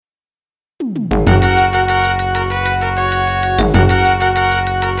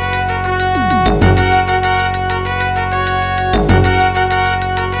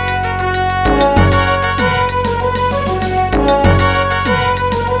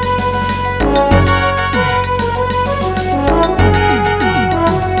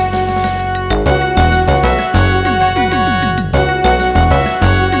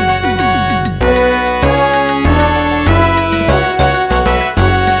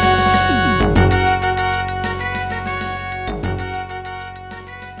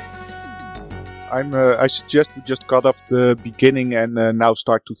I suggest we just cut off the beginning and now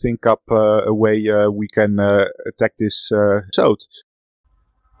start to think up a way we can attack this episode.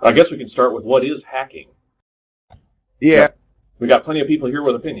 I guess we can start with what is hacking. Yeah. We got plenty of people here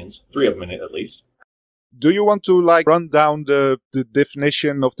with opinions, 3 of them at least. Do you want to run down the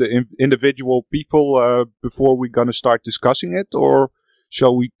definition of the individual people before we're gonna start discussing it, or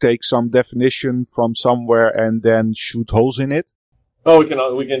shall we take some definition from somewhere and then shoot holes in it? Oh,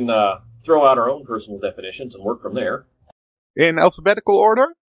 we can throw out our own personal definitions and work from there. In alphabetical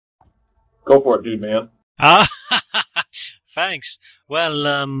order? Go for it, dude, man. Thanks. Well,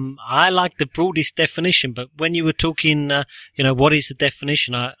 I like the broadest definition, but when you were talking, what is the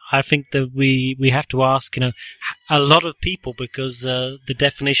definition? I think that we have to ask, a lot of people, because the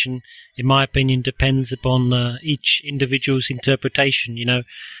definition, in my opinion, depends upon each individual's interpretation.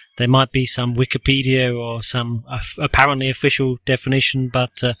 There might be some Wikipedia or some apparently official definition,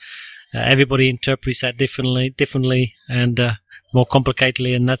 but everybody interprets that differently and more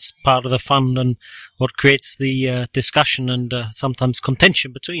complicatedly, and that's part of the fun and what creates the discussion and sometimes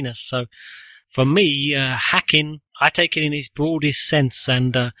contention between us. So for me, hacking, I take it in its broadest sense,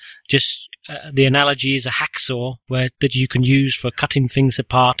 and the analogy is a hacksaw that you can use for cutting things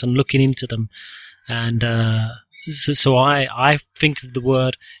apart and looking into them. And so I think of the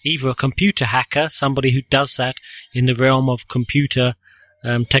word either a computer hacker, somebody who does that in the realm of computer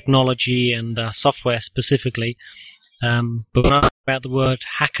technology and software specifically. But when I think about the word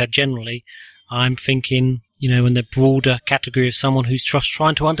hacker generally, I'm thinking, in the broader category of someone who's just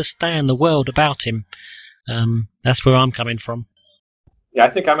trying to understand the world about him. That's where I'm coming from. Yeah, I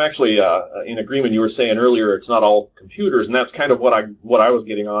think I'm actually in agreement. You were saying earlier it's not all computers, and that's kind of what I was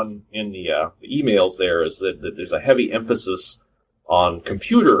getting on in the emails there, is that there's a heavy emphasis on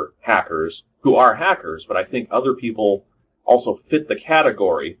computer hackers who are hackers, but I think other people also fit the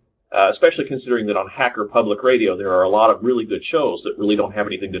category, especially considering that on Hacker Public Radio there are a lot of really good shows that really don't have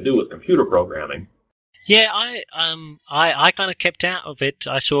anything to do with computer programming. Yeah, I kind of kept out of it.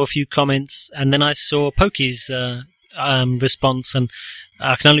 I saw a few comments, and then I saw Pokey's response, and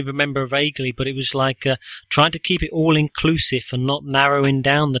I can only remember vaguely, but it was like trying to keep it all inclusive and not narrowing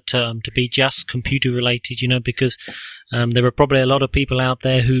down the term to be just computer related, because there are probably a lot of people out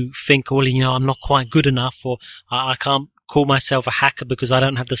there who think, I'm not quite good enough, or I can't call myself a hacker because I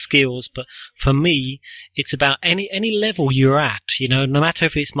don't have the skills. But for me, it's about any level you're at, no matter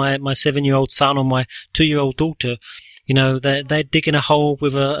if it's my 7-year-old son or my 2-year-old daughter. They're digging a hole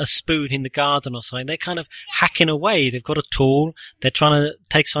with a spoon in the garden or something. They're kind of hacking away. They've got a tool. They're trying to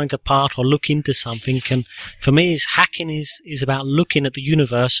take something apart or look into something. And for me, hacking is about looking at the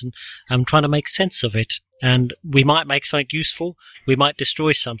universe and trying to make sense of it. And we might make something useful. We might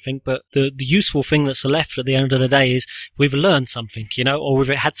destroy something. But the useful thing that's left at the end of the day is we've learned something, or we've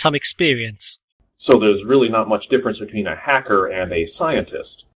had some experience. So there's really not much difference between a hacker and a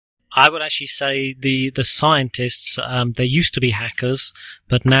scientist. I would actually say the scientists, they used to be hackers,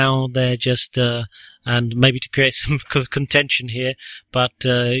 but now they're just, and maybe to create some contention here, but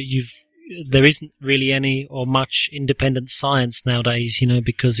there isn't really any or much independent science nowadays,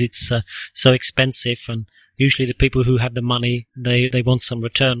 because it's so expensive, and usually the people who have the money, they want some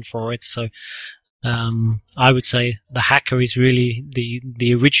return for it. So I would say the hacker is really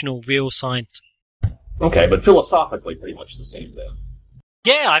the original real scientist. Okay, but philosophically pretty much the same then.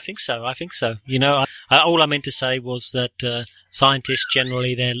 Yeah, I think so. All I meant to say was that scientists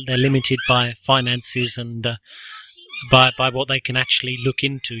generally they're limited by finances and by what they can actually look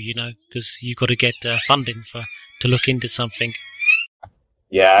into. Because you've got to get funding to look into something.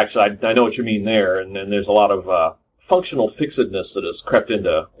 Yeah, actually, I know what you mean there, and there's a lot of functional fixedness that has crept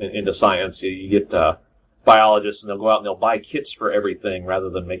into science. You get biologists, and they'll go out and they'll buy kits for everything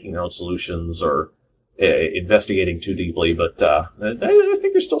rather than making their own solutions or investigating too deeply, but I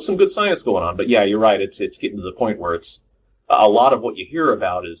think there's still some good science going on. But yeah, you're right. It's getting to the point where it's a lot of what you hear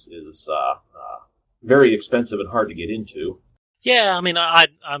about is very expensive and hard to get into. Yeah, I mean,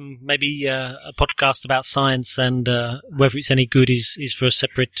 I'm maybe a podcast about science and whether it's any good is for a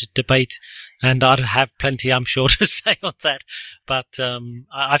separate debate, and I'd have plenty, I'm sure, to say on that. But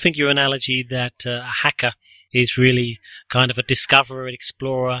I think your analogy that a hacker is really kind of a discoverer,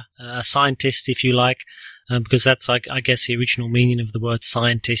 explorer, a scientist, if you like, because that's, I guess, the original meaning of the word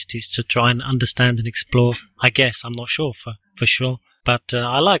scientist is to try and understand and explore. I guess I'm not sure for sure, but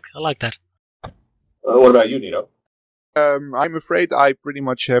I like that. What about you, Nito? I'm afraid I pretty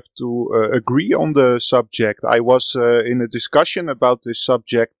much have to agree on the subject. I was in a discussion about this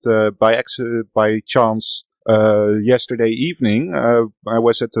subject by chance yesterday evening. I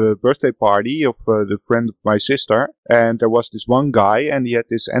was at the birthday party of the friend of my sister, and there was this one guy, and he had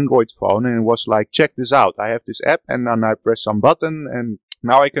this Android phone, and it was like, check this out. I have this app, and then I press some button, and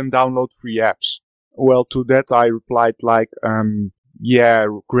now I can download free apps. Well, to that I replied like, yeah,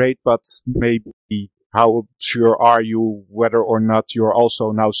 great, but maybe how sure are you whether or not you're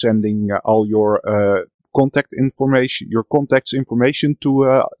also now sending all your contacts information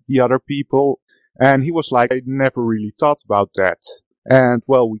to the other people? And he was like, I never really thought about that. And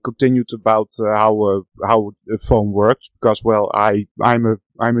well, we continued about how the phone works, because well, I'm a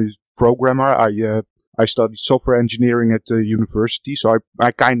programmer. I studied software engineering at the university, so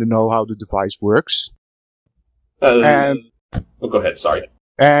I kind of know how the device works. Oh, go ahead. Sorry.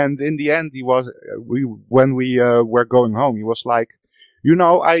 And in the end, when we were going home, he was like, you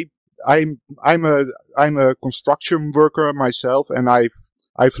know, I'm a construction worker myself, and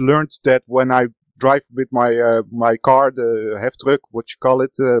I've learned that when I drive with my car, the heftruck, what you call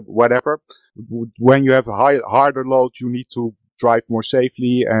it, whatever, when you have a harder load, you need to drive more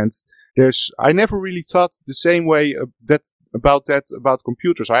safely. And I never really thought the same way about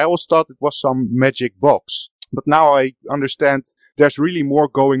computers. I always thought it was some magic box, but now I understand there's really more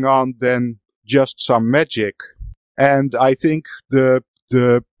going on than just some magic. And I think the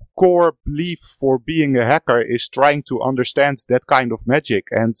core belief for being a hacker is trying to understand that kind of magic.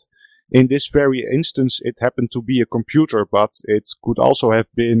 And in this very instance, it happened to be a computer, but it could also have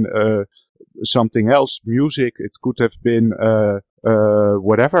been something else, music. It could have been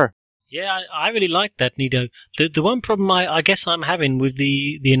whatever. Yeah, I really like that, Nido. The one problem I guess I'm having with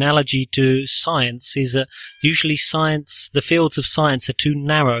the analogy to science is that usually the fields of science are too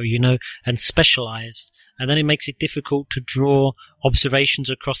narrow, and specialized. And then it makes it difficult to draw observations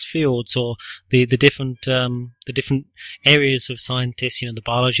across fields or the different areas of scientists, the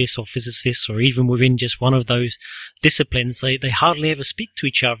biologists or physicists, or even within just one of those disciplines, they hardly ever speak to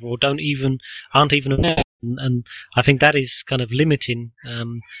each other or aren't even aware. And I think that is kind of limiting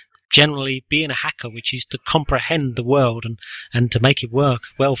generally being a hacker, which is to comprehend the world and to make it work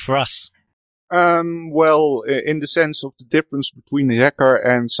well for us. Well, in the sense of the difference between a hacker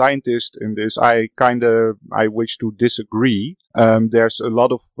and scientist in this, I wish to disagree. There's a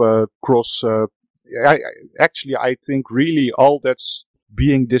lot of cross. I think really all that's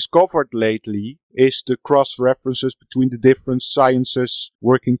being discovered lately is the cross references between the different sciences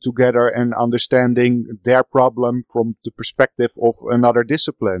working together and understanding their problem from the perspective of another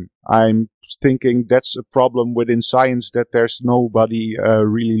discipline. I'm thinking that's a problem within science, that there's nobody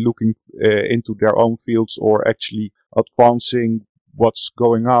really looking into their own fields or actually advancing what's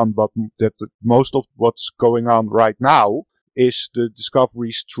going on, but that most of what's going on right now is the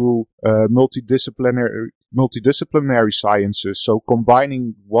discoveries through multidisciplinary sciences, so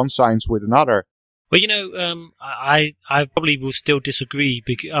combining one science with another. Well, I probably will still disagree.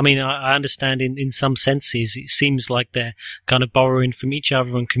 Because, I mean, I understand in some senses it seems like they're kind of borrowing from each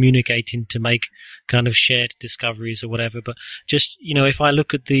other and communicating to make kind of shared discoveries or whatever. But just, if I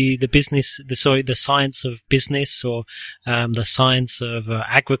look at the science of business, or the science of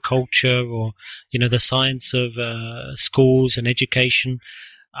agriculture, or, the science of schools and education,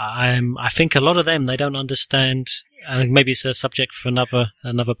 I think a lot of them, they don't understand. And maybe it's a subject for another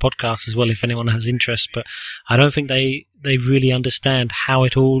podcast as well, if anyone has interest. But I don't think they really understand how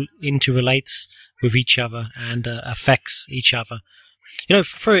it all interrelates with each other and affects each other.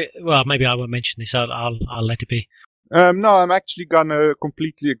 Well, maybe I won't mention this. I'll let it be. No, I'm actually gonna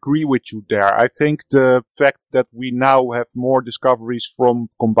completely agree with you there. I think the fact that we now have more discoveries from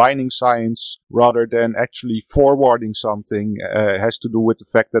combining science rather than actually forwarding something has to do with the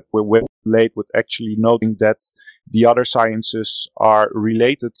fact that we're well late with actually noting that the other sciences are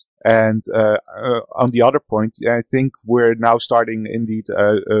related. And on the other point, I think we're now starting indeed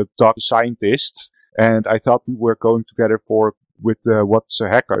talk to scientists. And I thought we were going together with what's a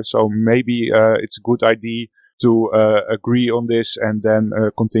hacker. So maybe it's a good idea to agree on this and then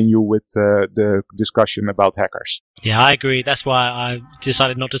continue with the discussion about hackers. Yeah, I agree. That's why I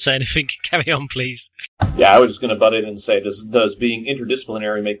decided not to say anything. Carry on, please. Yeah, I was just going to butt in and say, does being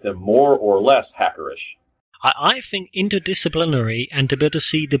interdisciplinary make them more or less hackerish? I think interdisciplinary and to be able to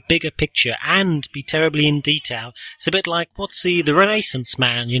see the bigger picture and be terribly in detail, it's a bit like what's the Renaissance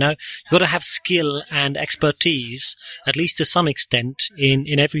man, you know? You've got to have skill and expertise, at least to some extent,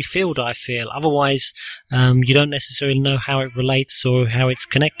 in every field, I feel. Otherwise, you don't necessarily know how it relates or how it's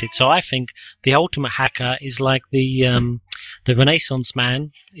connected. So I think the ultimate hacker is like the Renaissance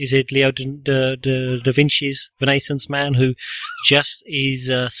man. Is it Leo da Vinci's Renaissance man who just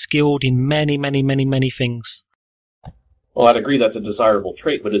is skilled in many, many, many, many things? Well, I'd agree that's a desirable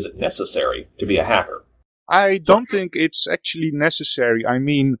trait, but is it necessary to be a hacker? I don't think it's actually necessary. I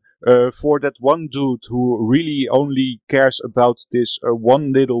mean, for that one dude who really only cares about this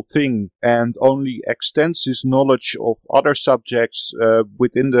one little thing and only extends his knowledge of other subjects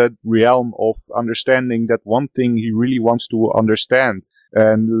within the realm of understanding that one thing he really wants to understand,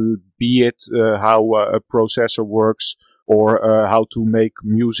 and be it how a processor works or how to make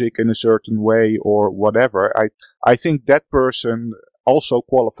music in a certain way or whatever, I think that person also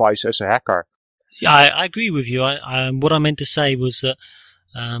qualifies as a hacker. Yeah, I agree with you. What I meant to say was that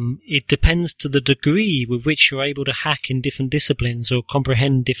it depends to the degree with which you're able to hack in different disciplines or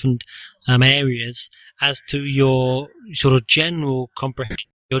comprehend different areas as to your sort of general comprehension,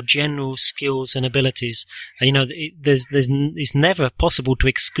 your general skills and abilities. You know, it's never possible to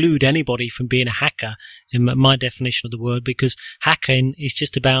exclude anybody from being a hacker in my definition of the word, because hacking is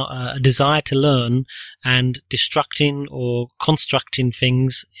just about a desire to learn and destructing or constructing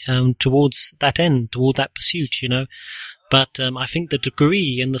things towards that end, toward that pursuit, you know. But I think the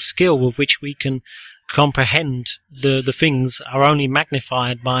degree and the skill with which we can comprehend the things are only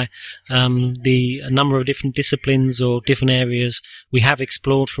magnified by the number of different disciplines or different areas we have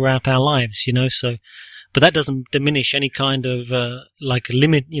explored throughout our lives, you know. So, but that doesn't diminish any kind of like a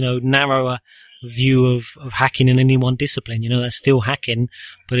limit, you know, narrower view of hacking in any one discipline. You know, that's still hacking,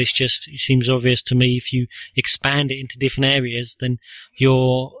 but it seems obvious to me if you expand it into different areas, then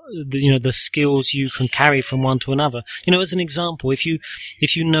the skills you can carry from one to another. You know, as an example, if you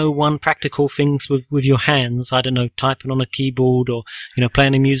know one practical things with your hands, I don't know, typing on a keyboard or, you know,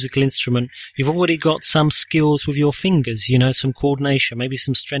 playing a musical instrument, you've already got some skills with your fingers, you know, some coordination, maybe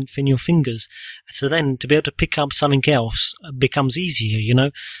some strength in your fingers. So then to be able to pick up something else becomes easier, you know.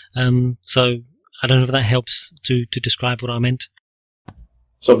 So I don't know if that helps to describe what I meant.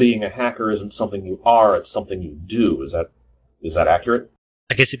 So being a hacker isn't something you are, it's something you do. Is that accurate?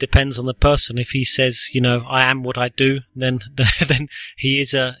 I guess it depends on the person. If he says, you know, I am what I do, then he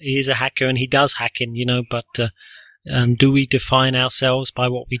is a hacker and he does hacking, you know. But do we define ourselves by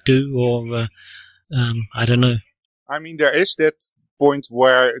what we do, or I don't know. I mean, there is that point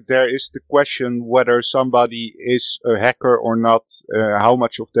where there is the question whether somebody is a hacker or not, how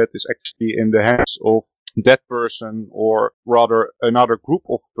much of that is actually in the hands of that person or rather another group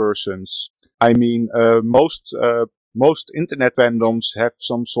of persons. I mean, most internet fandoms have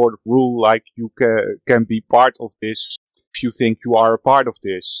some sort of rule like you can be part of this if you think you are a part of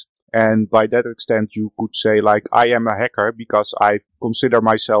this. And by that extent, you could say, like, I am a hacker because I consider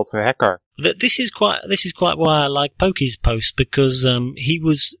myself a hacker. This is quite why I like Pokey's post, because he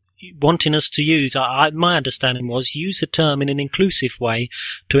was wanting us to use, my understanding was, use the term in an inclusive way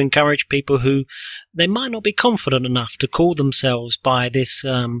to encourage people who they might not be confident enough to call themselves by this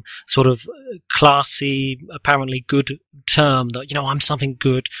sort of classy, apparently good term that, you know, I'm something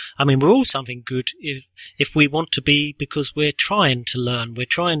good. I mean, we're all something good if we want to be, because we're trying to learn, we're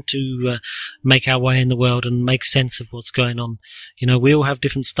trying to make our way in the world and make sense of what's going on. You know, we all have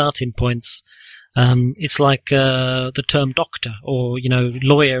different starting points. It's like the term doctor or, you know,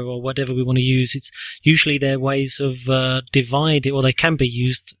 lawyer or whatever we want to use. It's usually their ways of dividing, or they can be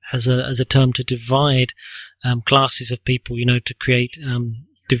used as a term to divide classes of people, you know, to create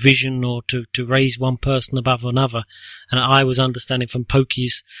division or to raise one person above another. And I was understanding from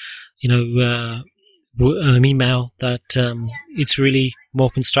Pokey's, you know, email that it's really more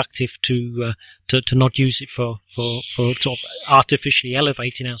constructive to not use it for sort of artificially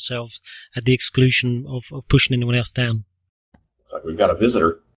elevating ourselves at the exclusion of pushing anyone else down. Looks like we've got a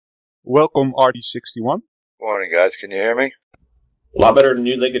visitor. Welcome, RD61. Morning, guys. Can you hear me? A lot better than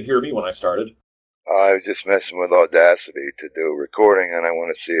they could hear me when I started. I was just messing with Audacity to do a recording, and I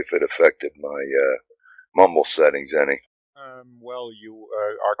want to see if it affected my mumble settings any. Well, you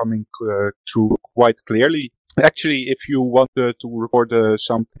are coming through quite clearly. Actually, if you want to record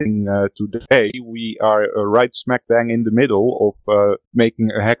something today, we are right smack bang in the middle of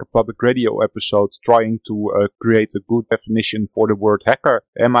making a Hacker Public Radio episode, trying to create a good definition for the word hacker.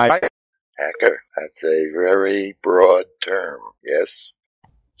 Am I right? Hacker. That's a very broad term. Yes.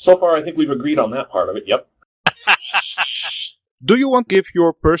 So far, I think we've agreed on that part of it. Yep. Do you want to give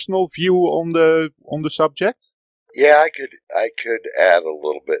your personal view on the subject? Yeah, I could add a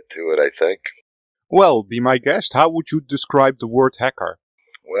little bit to it, I think. Well, be my guest. How would you describe the word hacker?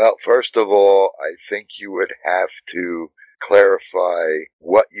 Well, first of all, I think you would have to clarify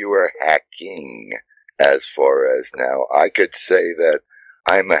what you are hacking as far as now. I could say that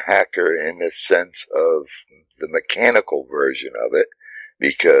I'm a hacker in the sense of the mechanical version of it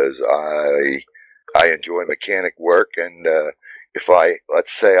because I enjoy mechanic work, and if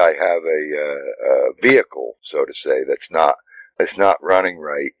let's say I have a vehicle, so to say, that's not running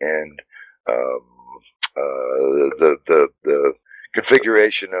right, and the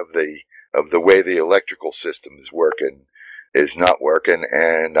configuration of the way the electrical system is not working,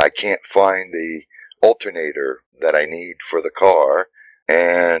 and I can't find the alternator that I need for the car,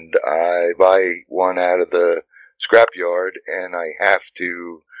 and I buy one out of the scrapyard, and I have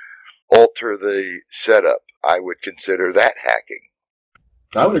to alter the setup. I would consider that hacking.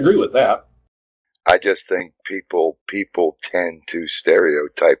 I would agree with that. I just think people tend to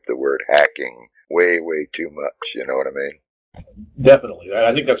stereotype the word hacking way too much. You know what I mean? Definitely.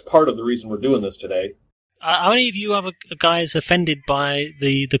 I think that's part of the reason we're doing this today. Are any of you other guys offended by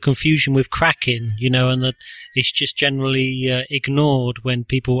the confusion with cracking, and that it's just generally ignored when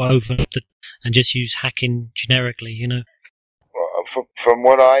people overlook it and just use hacking generically, Well, from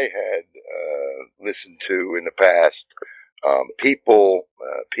what I had listened to in the past, people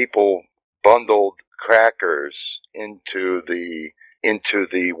bundled crackers into the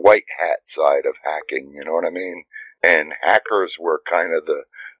white hat side of hacking. You know what I mean? And hackers were kind of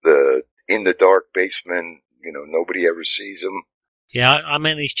the in the dark basement. Nobody ever sees them. Yeah, I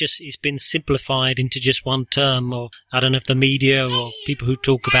mean, it's been simplified into just one term, or I don't know if the media or people who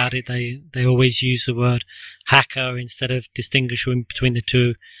talk about it, they always use the word hacker instead of distinguishing between the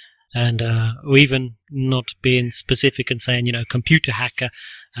two, and or even not being specific and saying, computer hacker,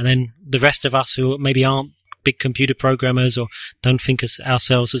 and then the rest of us who maybe aren't big computer programmers or don't think of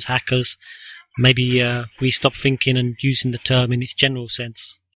ourselves as hackers, maybe we stop thinking and using the term in its general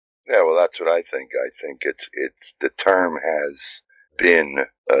sense. Yeah, well, that's what I think. I think it's the term has been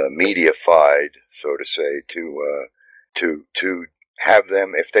mediafied, so to say, to have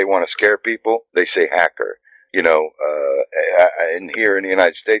them, if they want to scare people, they say hacker. And here in the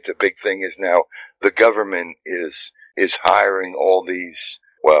United States, a big thing is now the government is hiring all these,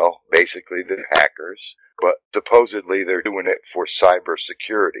 well, basically they're hackers, but supposedly they're doing it for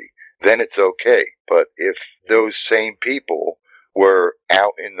cybersecurity. Then it's okay. But if those same people were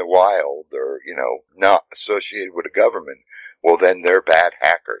out in the wild or, not associated with the government, well, then they're bad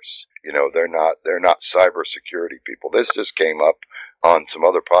hackers. They're not cybersecurity people. This just came up on some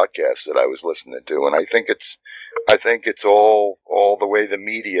other podcasts that I was listening to, and I think it's all the way the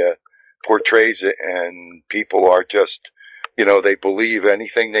media portrays it, and people are just, they believe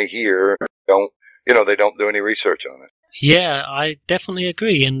anything they hear. They don't do any research on it. Yeah, I definitely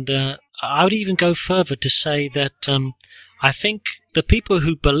agree, and I would even go further to say that I think the people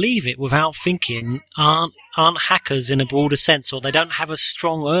who believe it without thinking aren't hackers in a broader sense, or they don't have a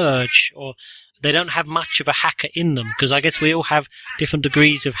strong urge, or they don't have much of a hacker in them, because I guess we all have different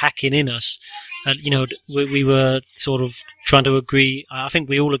degrees of hacking in us. We were sort of trying to agree. I think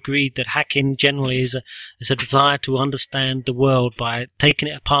we all agreed that hacking generally is a desire to understand the world by taking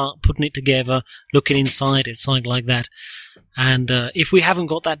it apart, putting it together, looking inside it, something like that. And if we haven't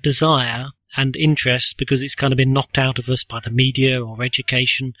got that desire and interest, because it's kind of been knocked out of us by the media or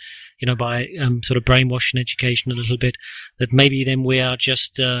education, by sort of brainwashing education a little bit, that maybe then we are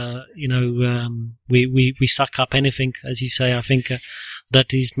just, we suck up anything, as you say. I think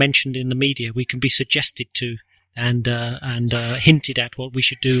that is mentioned in the media. We can be suggested to and hinted at what we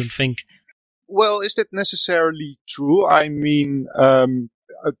should do and think. Well, is that necessarily true? I mean,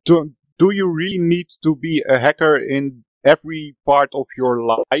 do you really need to be a hacker in every part of your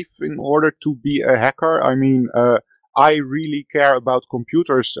life in order to be a hacker? I mean, I really care about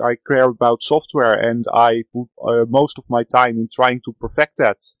computers. I care about software, and I put most of my time in trying to perfect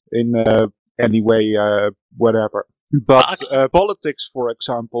that in any way, whatever. But politics, for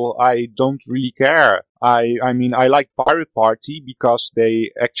example, I don't really care. I mean, I like Pirate Party because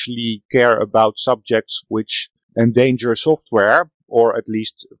they actually care about subjects which endanger software, or at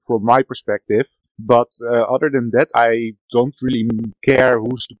least from my perspective. But other than that, I don't really care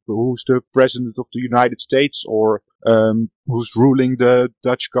who's the president of the United States or who's ruling the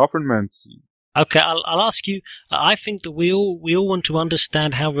Dutch government. Okay, I'll ask you. I think that we all want to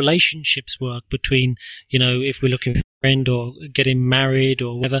understand how relationships work between, if we're looking for a friend or getting married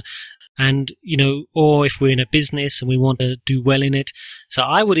or whatever, and or if we're in a business and we want to do well in it. So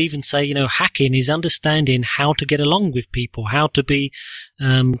I would even say, hacking is understanding how to get along with people, how to be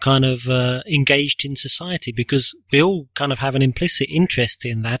engaged in society, because we all kind of have an implicit interest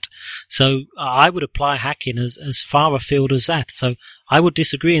in that. So I would apply hacking as far afield as that. So I would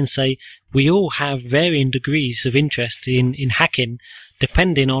disagree and say we all have varying degrees of interest in hacking,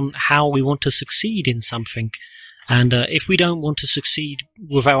 depending on how we want to succeed in something. And if we don't want to succeed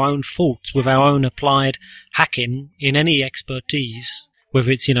with our own faults, with our own applied hacking in any expertise,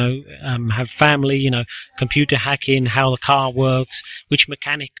 whether it's, have family, computer hacking, how the car works, which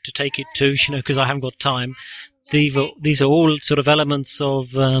mechanic to take it to, because I haven't got time. These are all sort of elements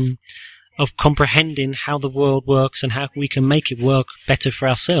of comprehending how the world works and how we can make it work better for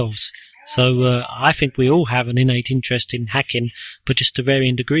ourselves. So I think we all have an innate interest in hacking, but just to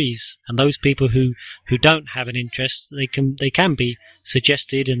varying degrees. And those people who don't have an interest, they can be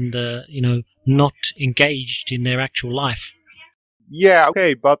suggested and not engaged in their actual life. Yeah,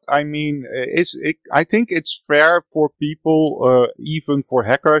 okay, but I mean, I think it's fair for people, even for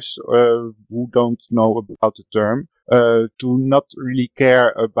hackers who don't know about the term, to not really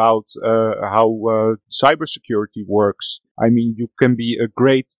care about how cybersecurity works. I mean, you can be a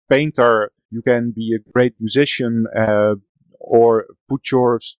great painter, you can be a great musician, or put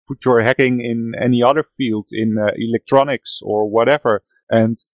your hacking in any other field, in electronics or whatever,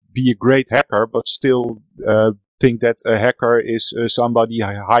 and be a great hacker, but still think that a hacker is somebody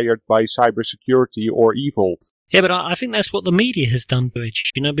hired by cybersecurity or evil. Yeah, but I think that's what the media has done to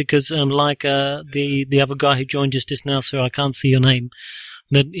it, because the other guy who joined us just now, sir, I can't see your name,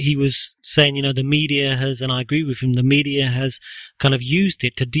 that he was saying, the media has, and I agree with him, the media has kind of used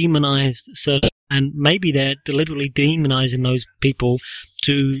it to demonize certain, and maybe they're deliberately demonizing those people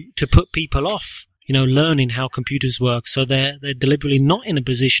to put people off, learning how computers work. So they're deliberately not in a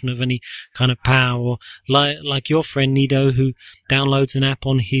position of any kind of power, or like your friend Nido, who downloads an app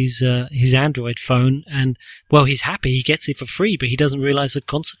on his Android phone, and well, he's happy, he gets it for free, but he doesn't realize the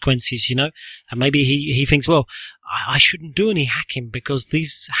consequences, and maybe he thinks, well, I shouldn't do any hacking because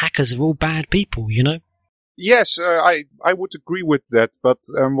these hackers are all bad people, Yes, I would agree with that, but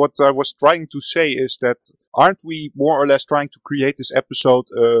what I was trying to say is that aren't we more or less trying to create this episode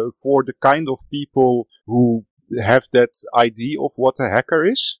for the kind of people who have that idea of what a hacker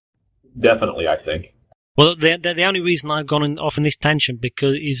is? Definitely, I think. Well, the only reason I've gone off in this tangent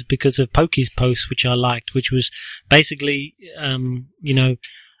is because of Pokey's post, which I liked, which was basically,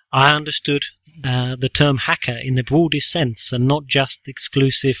 I understood the term hacker in the broadest sense and not just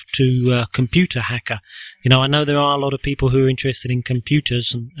exclusive to computer hacker. I know there are a lot of people who are interested in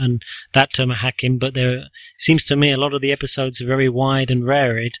computers and that term of hacking, but there seems to me a lot of the episodes are very wide and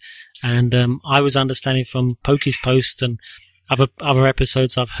varied. And I was understanding from Pokey's post and other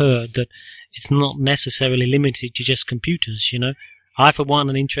episodes I've heard that it's not necessarily limited to just computers, I, for one,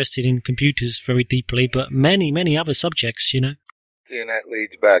 am interested in computers very deeply, but many, many other subjects, And that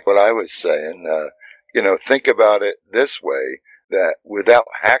leads back what I was saying. Think about it this way, that without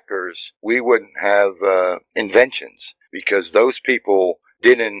hackers, we wouldn't have inventions, because those people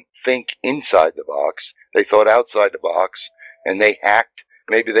didn't think inside the box. They thought outside the box, and they hacked.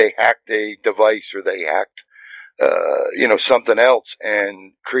 Maybe they hacked a device, or they hacked, something else,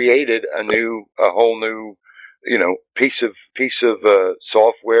 and created a whole new, piece of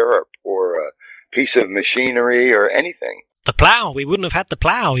software or a piece of machinery or anything. The plow. We wouldn't have had the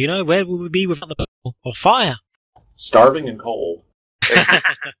plow, Where would we be without the plow? Or fire? Starving and cold.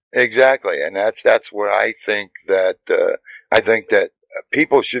 Exactly. And that's where I think that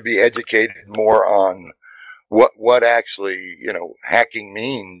people should be educated more on what actually, hacking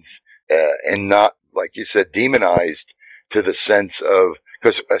means, and not, like you said, demonized to the sense of,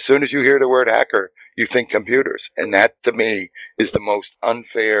 because as soon as you hear the word hacker, you think computers. And that, to me, is the most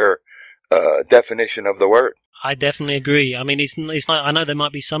unfair definition of the word. I definitely agree. I mean, it's like, I know there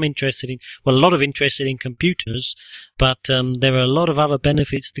might be a lot of interested in computers, but there are a lot of other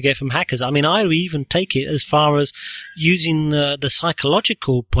benefits to get from hackers. I mean, I would even take it as far as using the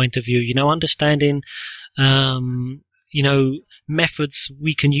psychological point of view, understanding, methods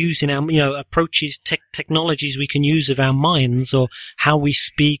we can use in our, approaches, technologies we can use of our minds, or how we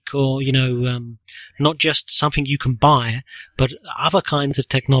speak, or, not just something you can buy, but other kinds of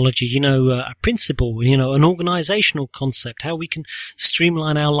technology, a principle, an organizational concept, how we can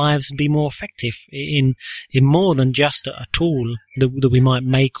streamline our lives and be more effective in more than just a tool that we might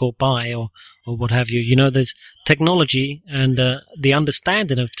make or buy or what have you. There's technology and the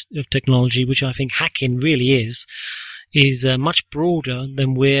understanding of technology, which I think hacking really is much broader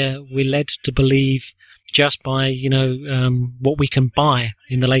than we're led to believe just by, what we can buy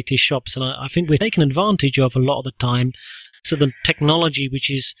in the latest shops. And I think we're taken advantage of a lot of the time. So the technology which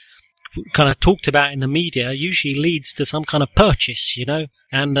is kind of talked about in the media usually leads to some kind of purchase,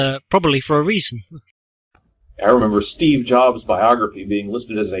 and probably for a reason. I remember Steve Jobs' biography being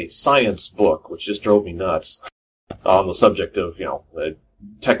listed as a science book, which just drove me nuts on the subject of,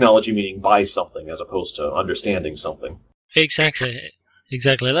 technology meaning buy something as opposed to understanding something. Exactly.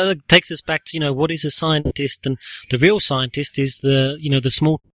 That takes us back to, what is a scientist, and the real scientist is the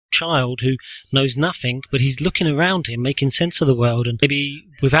small child who knows nothing, but he's looking around him, making sense of the world, and maybe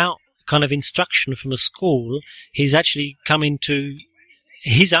without kind of instruction from a school, he's actually coming to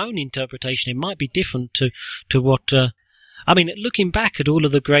his own interpretation. It might be different to what, looking back at all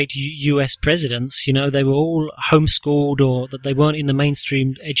of the great US presidents, they were all homeschooled, or that they weren't in the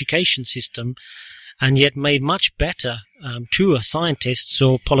mainstream education system, and yet made much better, truer scientists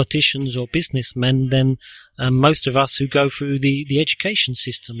or politicians or businessmen than most of us who go through the education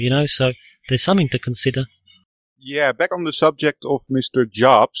system, so there's something to consider. Yeah, back on the subject of Mr.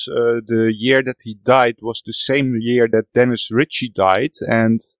 Jobs, the year that he died was the same year that Dennis Ritchie died,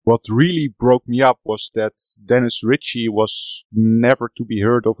 and what really broke me up was that Dennis Ritchie was never to be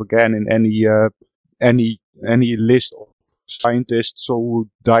heard of again in any list of scientists who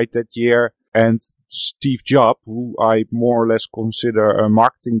died that year. And Steve Jobs, who I more or less consider a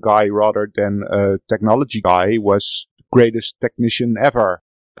marketing guy rather than a technology guy, was the greatest technician ever.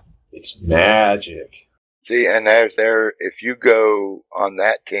 It's magic. See, and if you go on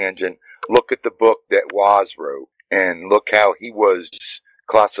that tangent, look at the book that Woz wrote, and look how he was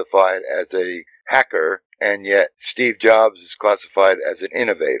classified as a hacker, and yet Steve Jobs is classified as an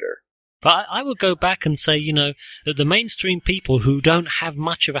innovator. But I would go back and say, that the mainstream people who don't have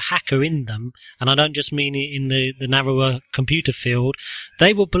much of a hacker in them, and I don't just mean it in the narrower computer field,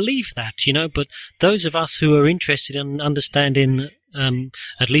 they will believe that, but those of us who are interested in understanding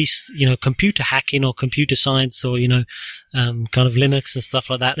at least, computer hacking or computer science or, kind of Linux and stuff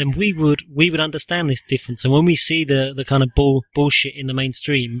like that, then we would understand this difference. And when we see the kind of bullshit in the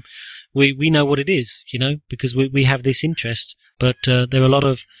mainstream, we know what it is, because we have this interest. But there are a lot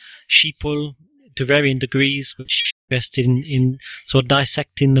of sheeple to varying degrees which are interested in sort of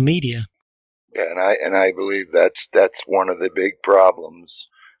dissecting the media. Yeah, and I believe that's one of the big problems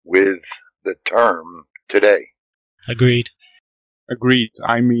with the term today. Agreed.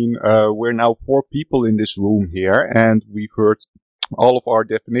 I mean, we're now 4 people in this room here, and we've heard all of our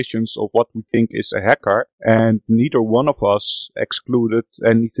definitions of what we think is a hacker, and neither one of us excluded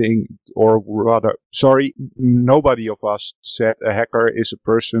anything, or rather, nobody of us said a hacker is a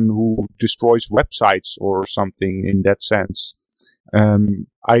person who destroys websites or something in that sense.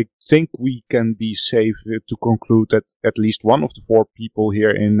 I think we can be safe to conclude that at least one of the 4 people here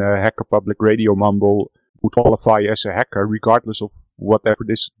in Hacker Public Radio Mumble would qualify as a hacker, regardless of whatever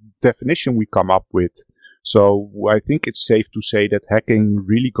this definition we come up with. So I think it's safe to say that hacking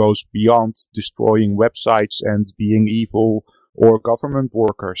really goes beyond destroying websites and being evil or government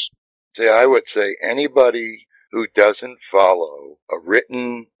workers. See, I would say anybody who doesn't follow a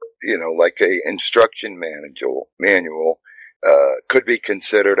written, like a instruction manual, could be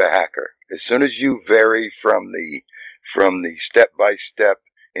considered a hacker. As soon as you vary from the step-by-step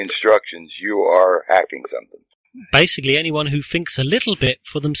instructions, you are hacking something. Basically, anyone who thinks a little bit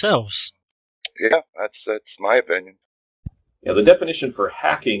for themselves. Yeah, that's my opinion. Yeah, the definition for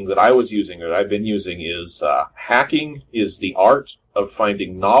hacking that I was using, or that I've been using, is hacking is the art of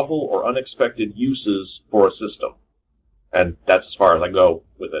finding novel or unexpected uses for a system. And that's as far as I go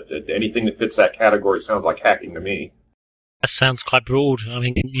with it. Anything that fits that category sounds like hacking to me. That sounds quite broad. I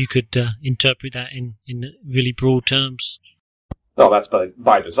mean, you could interpret that in really broad terms. Well, that's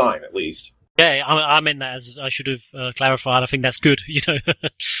by design, at least. Yeah, I meant that as I should have clarified. I think that's good,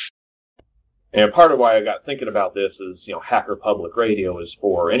 And part of why I got thinking about this is, Hacker Public Radio is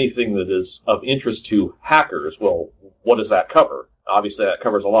for anything that is of interest to hackers. Well, what does that cover? Obviously, that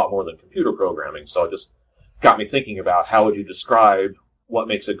covers a lot more than computer programming, so it just got me thinking about how would you describe what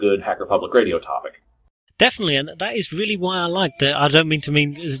makes a good Hacker Public Radio topic. Definitely, and that is really why I liked it. I don't mean to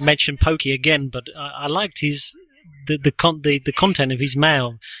mention Pokey again, but I liked the content of his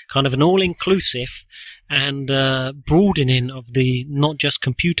mail, kind of an all-inclusive and broadening of the not just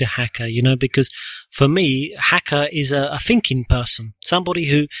computer hacker, because for me, hacker is a thinking person, somebody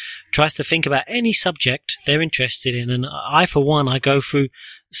who tries to think about any subject they're interested in. And I, for one, I go through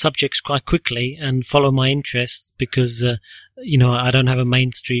subjects quite quickly and follow my interests because, I don't have a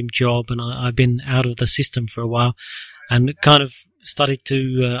mainstream job and I've been out of the system for a while. And kind of started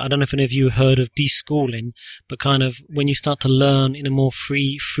to, I don't know if any of you heard of deschooling, but kind of when you start to learn in a more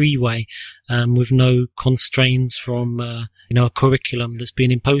free way, with no constraints from, a curriculum that's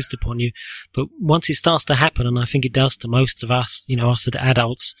being imposed upon you. But once it starts to happen, and I think it does to most of us, us as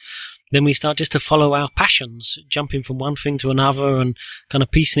adults, then we start just to follow our passions, jumping from one thing to another and kind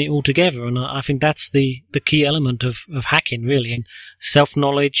of piecing it all together. And I think that's the key element of hacking, really, and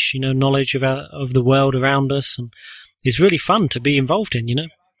self-knowledge, knowledge of the world around us. And it's really fun to be involved in,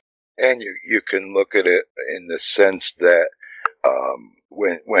 And you can look at it in the sense that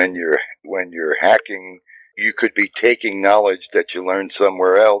when you're hacking, you could be taking knowledge that you learned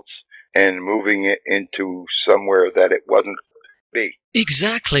somewhere else and moving it into somewhere that it wasn't be.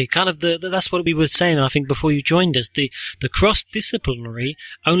 Exactly. Kind of that's what we were saying, I think, before you joined us. The cross-disciplinary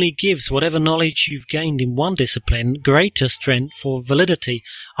only gives whatever knowledge you've gained in one discipline greater strength for validity.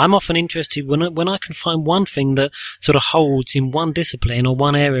 I'm often interested when I can find one thing that sort of holds in one discipline or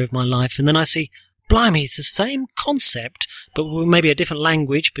one area of my life, and then I see, blimey, it's the same concept, but maybe a different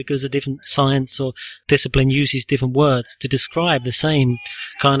language because a different science or discipline uses different words to describe the same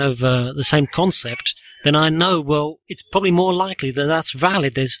kind of the same concept. Then I know, well, it's probably more likely that that's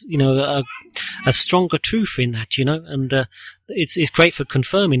valid. There's, a stronger truth in that, and it's great for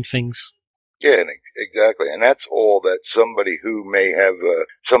confirming things. Yeah, exactly. And that's all that somebody who may have,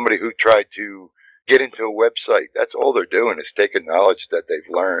 somebody who tried to get into a website, that's all they're doing is taking knowledge that they've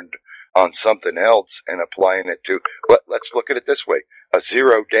learned on something else and applying it to, let's look at it this way, a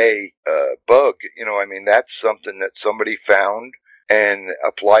 0-day bug, that's something that somebody found and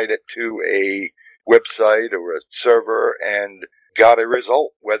applied it to a website or a server and got a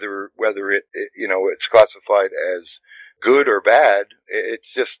result, whether it's classified as good or bad.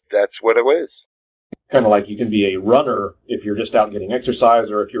 It's just, that's what it is. Kind of like you can be a runner if you're just out getting exercise,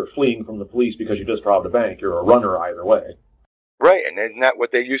 or if you're fleeing from the police because you just robbed a bank. You're a runner either way. Right, and isn't that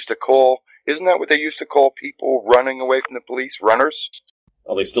what they used to call people running away from the police? Runners?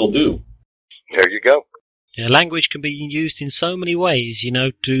 Well, they still do. There you go. Yeah, language can be used in so many ways,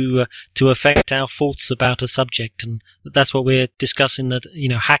 to affect our thoughts about a subject, and that's what we're discussing. That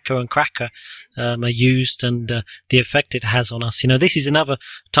hacker and cracker are used, and the effect it has on us. This is another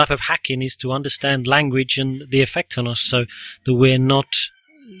type of hacking, is to understand language and the effect on us, so that we're not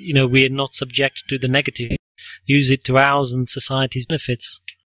subject to the negative. Use it to ours and society's benefits.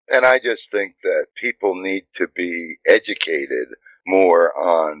 And I just think that people need to be educated more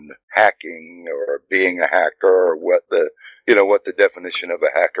on hacking or being a hacker, or what the definition of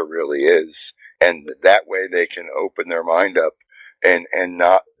a hacker really is, and that way they can open their mind up and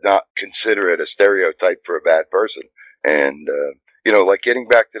not consider it a stereotype for a bad person. And like getting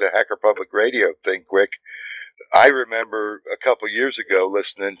back to the Hacker Public Radio thing quick, I remember a couple years ago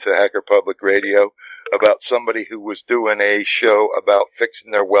listening to Hacker Public Radio about somebody who was doing a show about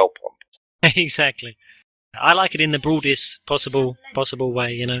fixing their well pump. Exactly. I like it in the broadest possible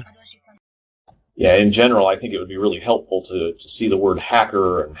way, Yeah, in general, I think it would be really helpful to see the word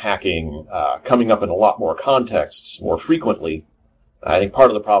hacker and hacking coming up in a lot more contexts more frequently. I think part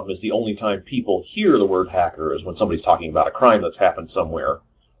of the problem is the only time people hear the word hacker is when somebody's talking about a crime that's happened somewhere.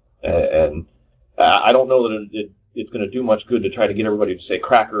 And I don't know that it's going to do much good to try to get everybody to say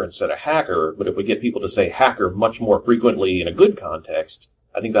cracker instead of hacker, but if we get people to say hacker much more frequently in a good context,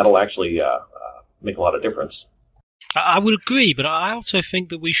 I think that'll actually make a lot of difference. I would agree, but I also think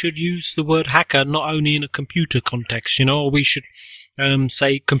that we should use the word hacker not only in a computer context, or we should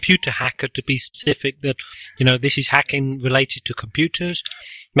say computer hacker to be specific, that, this is hacking related to computers.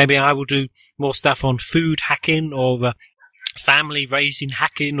 Maybe I will do more stuff on food hacking or family raising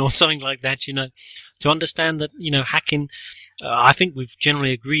hacking or something like that, to understand that, hacking, I think we've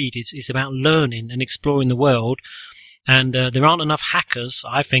generally agreed is about learning and exploring the world. And there aren't enough hackers,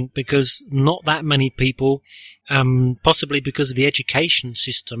 I think, because not that many people, possibly because of the education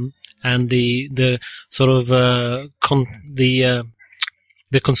system and the sort of the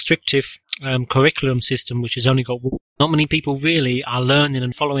constrictive curriculum system, which has only got not many people really are learning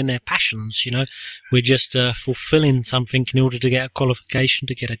and following their passions. We're just fulfilling something in order to get a qualification,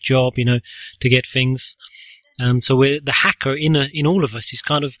 to get a job, to get things. So the hacker in all of us is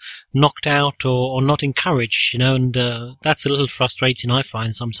kind of knocked out or not encouraged, and that's a little frustrating, I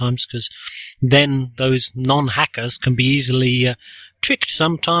find, sometimes, because then those non-hackers can be easily tricked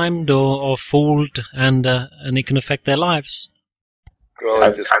sometimes or fooled, and it can affect their lives. Well, I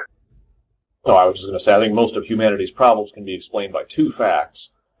was just going to say, I think most of humanity's problems can be explained by two facts.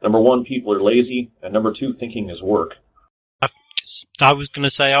 Number one, people are lazy, and number two, thinking is work. I was going to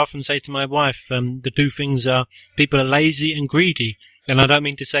say, I often say to my wife, the two things are people are lazy and greedy. And I don't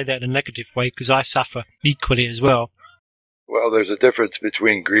mean to say that in a negative way, because I suffer equally as well. Well, there's a difference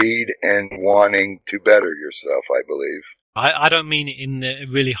between greed and wanting to better yourself, I believe. I don't mean it in a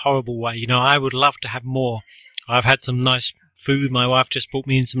really horrible way. I would love to have more. I've had some nice food. My wife just brought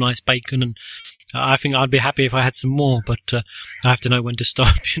me in some nice bacon, and I think I'd be happy if I had some more, but I have to know when to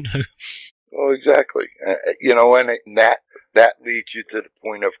stop, Well, exactly. And that leads you to the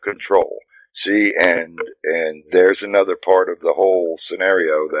point of control. See, and there's another part of the whole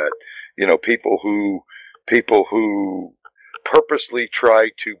scenario that, people who purposely try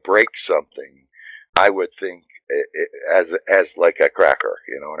to break something, I would think as like a cracker,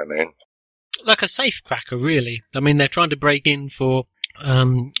 you know what I mean? Like a safe cracker, really. I mean, they're trying to break in for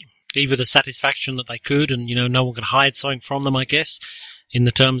either the satisfaction that they could, and no one can hide something from them, I guess. In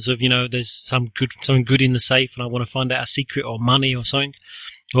the terms of there's something good in the safe, and I want to find out a secret or money or something,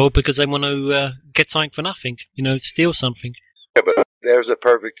 or because they want to get something for nothing, steal something. Yeah, but there's a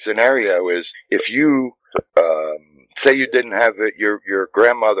perfect scenario: is if you say you didn't have it, your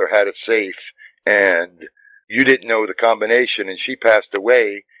grandmother had a safe, and you didn't know the combination, and she passed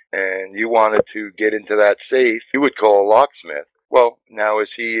away, and you wanted to get into that safe, you would call a locksmith. Well, now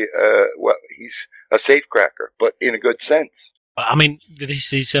is he? He's a safe cracker, but in a good sense. I mean,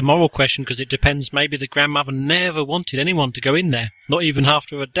 this is a moral question because it depends. Maybe the grandmother never wanted anyone to go in there, not even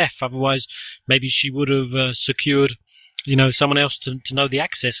after her death. Otherwise, maybe she would have secured, someone else to know the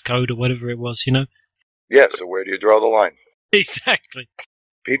access code or whatever it was, Yeah, so where do you draw the line? Exactly.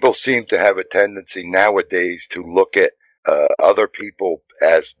 People seem to have a tendency nowadays to look at other people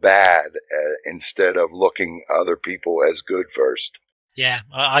as bad instead of looking other people as good first. Yeah,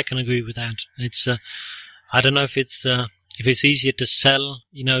 I can agree with that. It's, I don't know if it's easier to sell,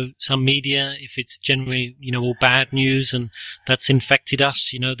 some media, if it's generally, all bad news and that's infected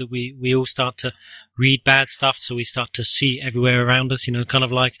us, that we all start to read bad stuff. So we start to see everywhere around us, kind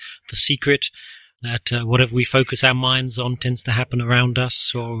of like The Secret, that whatever we focus our minds on tends to happen around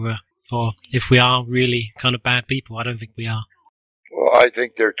us, or if we are really kind of bad people. I don't think we are. Well, I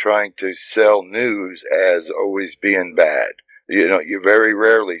think they're trying to sell news as always being bad. You very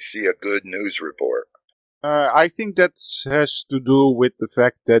rarely see a good news report. I think that has to do with the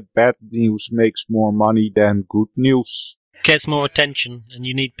fact that bad news makes more money than good news. Gets more attention, and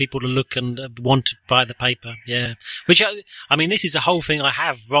you need people to look and want to buy the paper. Yeah, which I mean, this is a whole thing I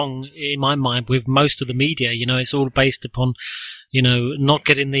have wrong in my mind with most of the media. It's all based upon, not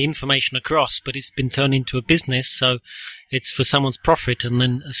getting the information across, but it's been turned into a business, so it's for someone's profit. And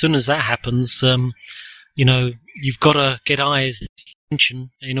then as soon as that happens, you've got to get eyes attention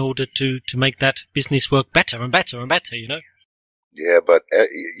in order to make that business work better and better and better. Yeah, but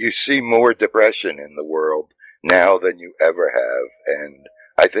you see more depression in the world now than you ever have, and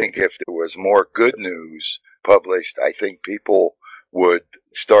I think if there was more good news published, I think people would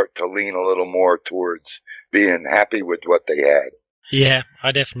start to lean a little more towards being happy with what they had. Yeah,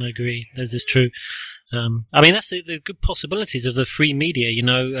 I definitely agree. That is true. I mean, that's the good possibilities of the free media,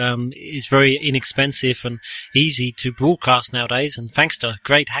 is very inexpensive and easy to broadcast nowadays. And thanks to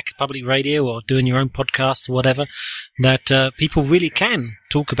great hacker public radio or doing your own podcast or whatever, that people really can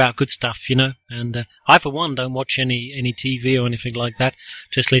talk about good stuff, And I, for one, don't watch any TV or anything like that.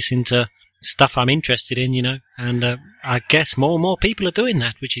 Just listen to stuff I'm interested in, And I guess more and more people are doing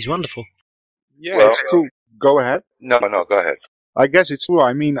that, which is wonderful. Yeah, well, it's true. Go ahead. No, go ahead. I guess it's true.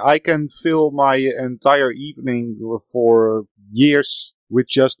 I mean, I can fill my entire evening for years with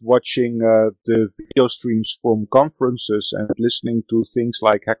just watching the video streams from conferences and listening to things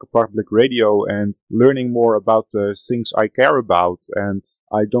like Hacker Public Radio and learning more about the things I care about. And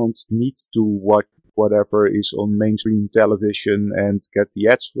I don't need to watch whatever is on mainstream television and get the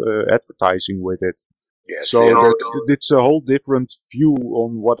ads, advertising with it. Yes, so it's a whole different view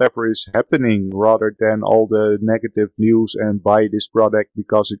on whatever is happening rather than all the negative news and buy this product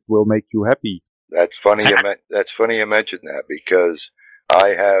because it will make you happy. That's funny. That's funny you mentioned that because I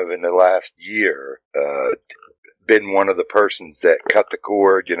have in the last year been one of the persons that cut the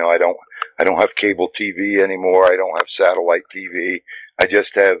cord. I don't have cable TV anymore. I don't have satellite TV. I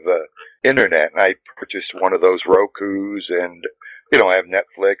just have internet, and I purchased one of those Rokus, and I have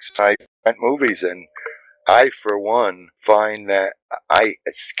Netflix. I rent movies, and I, for one, find that I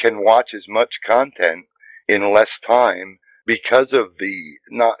can watch as much content in less time because of the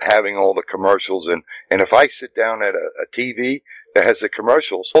not having all the commercials. And if I sit down at a TV that has the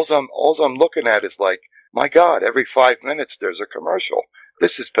commercials, all I'm looking at is like, my God, every 5 minutes there's a commercial.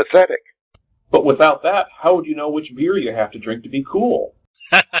 This is pathetic. But without that, how would you know which beer you have to drink to be cool?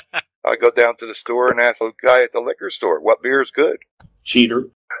 I go down to the store and ask the guy at the liquor store, what beer is good? Cheater.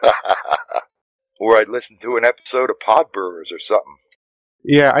 Or I'd listen to an episode of Pod Brewers or something.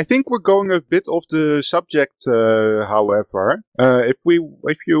 Yeah, I think we're going a bit off the subject, however. If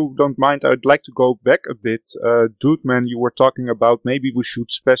you don't mind, I'd like to go back a bit. Dude Man, you were talking about maybe we should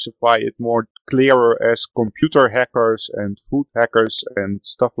specify it more clearer as computer hackers and food hackers and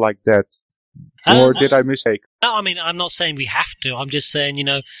stuff like that. Or did I mistake? No, I mean, I'm not saying we have to. I'm just saying,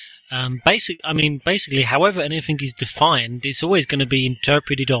 basically, however anything is defined, it's always going to be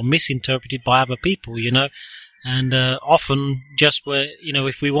interpreted or misinterpreted by other people, And often, just where,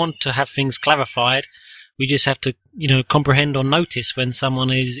 if we want to have things clarified, we just have to, comprehend or notice when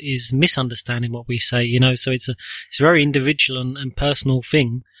someone is misunderstanding what we say, So it's a very individual and personal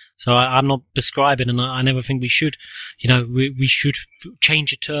thing. So I'm not prescribing, and I never think we should, we should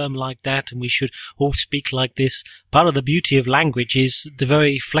change a term like that, and we should all speak like this. Part of the beauty of language is the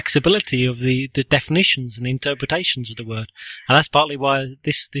very flexibility of the definitions and the interpretations of the word. And that's partly why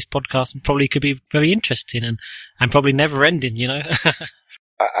this podcast probably could be very interesting and probably never ending,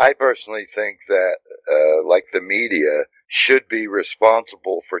 I personally think that, like the media, should be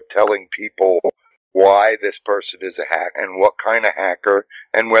responsible for telling people why this person is a hacker and what kind of hacker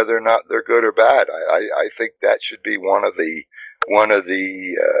and whether or not they're good or bad. I think that should be one of the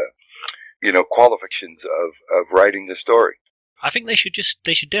qualifications of writing the story. I think they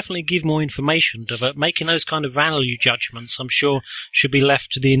should definitely give more information about making those kind of value judgments. I'm sure should be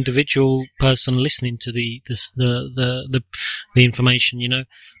left to the individual person listening to the information,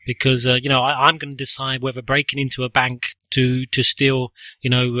 because I'm going to decide whether breaking into a bank to steal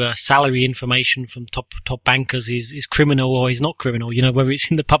salary information from top bankers is criminal or is not criminal, whether it's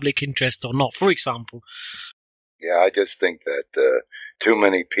in the public interest or not, for example. Yeah, I just think that too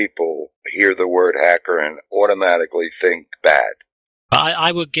many people hear the word hacker and automatically think bad. But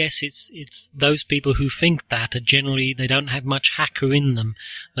I would guess it's those people who think that are generally, they don't have much hacker in them.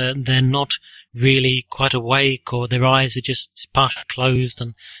 They're not really quite awake, or their eyes are just partially closed,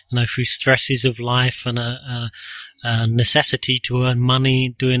 and through stresses of life and a necessity to earn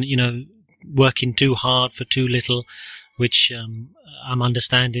money, working too hard for too little, which I'm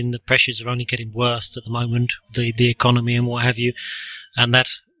understanding the pressures are only getting worse at the moment, the economy and what have you, and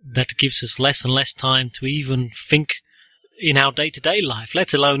that gives us less and less time to even think in our day-to-day life,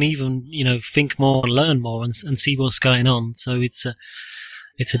 let alone even think more and learn more and see what's going on. So it's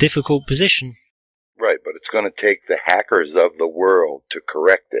a difficult position. Right, but it's going to take the hackers of the world to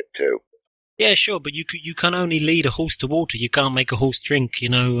correct it too. Yeah, sure, but you can only lead a horse to water. You can't make a horse drink.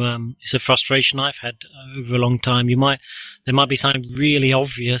 It's a frustration I've had over a long time. There might be something really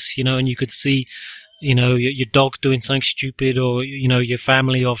obvious, and you could see, your dog doing something stupid, or your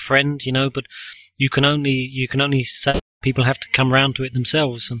family or friend, but you can only say people have to come round to it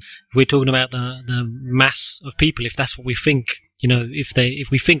themselves. And if we're talking about the mass of people, if that's what we think, if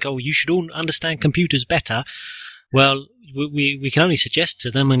we think, oh, you should all understand computers better, well, we can only suggest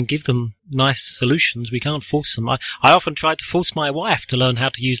to them and give them nice solutions. We can't force them. I often try to force my wife to learn how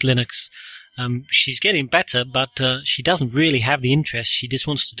to use Linux. She's getting better, but she doesn't really have the interest. She just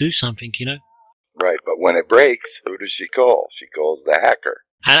wants to do something, Right, but when it breaks, who does she call? She calls the hacker.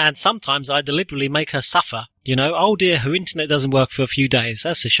 And sometimes I deliberately make her suffer, oh dear, her internet doesn't work for a few days.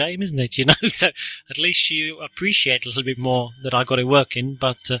 That's a shame, isn't it, So at least you appreciate a little bit more that I got it working,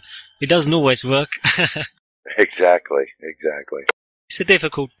 but it doesn't always work. Exactly. It's a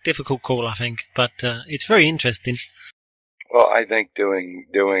difficult call, I think, but it's very interesting. Well, I think doing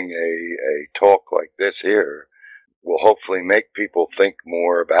a talk like this here will hopefully make people think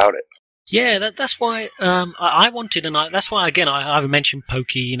more about it. Yeah, that's why I wanted, and that's why again I mentioned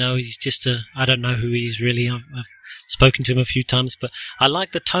Pokey. He's just I don't know who he is really. I've spoken to him a few times, but I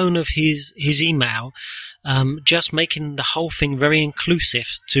like the tone of his email, just making the whole thing very inclusive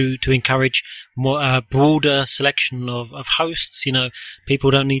to encourage more broader selection of hosts.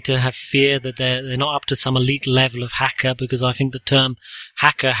 People don't need to have fear that they're not up to some elite level of hacker, because I think the term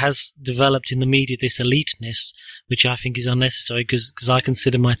hacker has developed in the media this eliteness, which I think is unnecessary, because I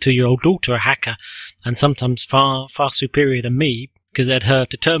consider my 2-year-old daughter a hacker, and sometimes far superior than me, because at her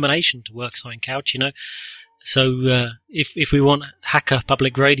determination to work something out, So if we want hacker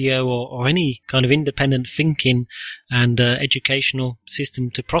public radio or any kind of independent thinking and educational system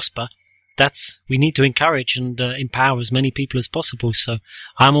to prosper, we need to encourage and empower as many people as possible. So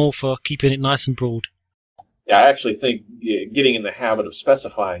I'm all for keeping it nice and broad. Yeah, I actually think getting in the habit of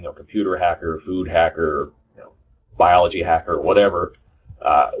specifying a computer hacker, food hacker, biology hacker, or whatever,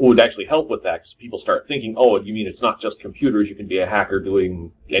 would actually help with that, because people start thinking, oh, you mean it's not just computers, you can be a hacker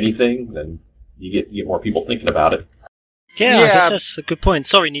doing anything? Then you get more people thinking about it. Yeah, I guess that's a good point.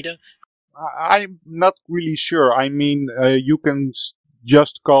 Sorry, Nito. I'm not really sure. I mean, you can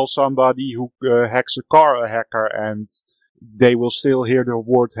just call somebody who hacks a car a hacker, and they will still hear the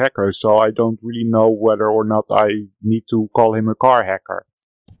word hacker, so I don't really know whether or not I need to call him a car hacker.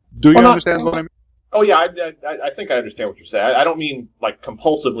 Do you understand what I mean? Oh, yeah, I think I understand what you're saying. I don't mean, like,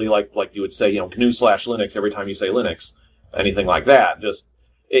 compulsively, like you would say, GNU/Linux every time you say Linux, anything like that. Just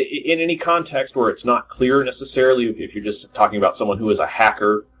in any context where it's not clear necessarily, if you're just talking about someone who is a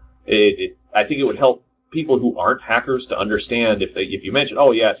hacker, I think it would help people who aren't hackers to understand if you mention,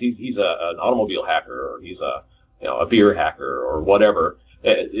 oh, yes, he's an automobile hacker, or he's a beer hacker, or whatever.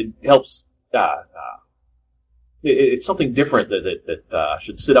 It helps. It's something different that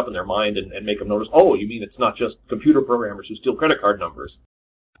should sit up in their mind and make them notice, oh, you mean it's not just computer programmers who steal credit card numbers.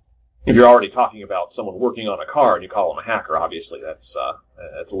 If you're already talking about someone working on a car and you call them a hacker, obviously that's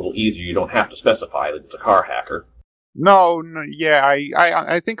a little easier. You don't have to specify that it's a car hacker. No, yeah,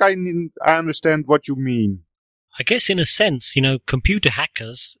 I think I understand what you mean. I guess in a sense, computer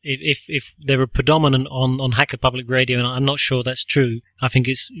hackers, if they're a predominant on Hacker Public Radio, and I'm not sure that's true, I think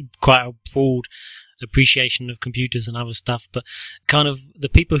it's quite a broad appreciation of computers and other stuff, but kind of the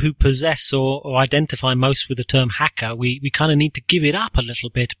people who possess or identify most with the term hacker, we kind of need to give it up a little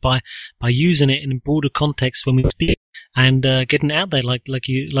bit by using it in a broader context when we speak, and getting it out there like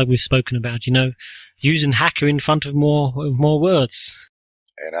we've spoken about, using hacker in front of more words.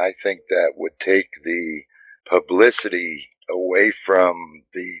 And I think that would take the publicity away from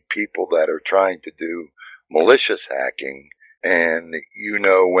the people that are trying to do malicious hacking. And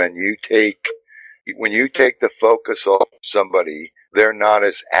when you take the focus off somebody, they're not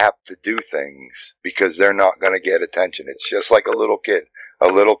as apt to do things because they're not going to get attention. It's just like a little kid. A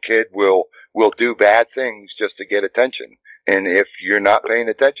little kid will do bad things just to get attention. And if you're not paying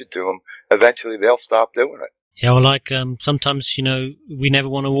attention to them, eventually they'll stop doing it. Yeah, well, like sometimes, we never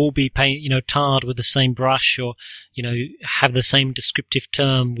want to all be tarred with the same brush, or have the same descriptive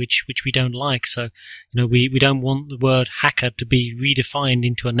term which we don't like. So we don't want the word hacker to be redefined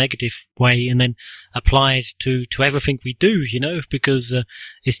into a negative way and then applied to everything we do, because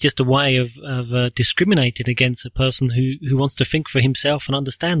it's just a way of discriminating against a person who wants to think for himself and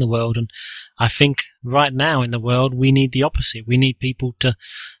understand the world. And I think right now in the world we need the opposite. We need people to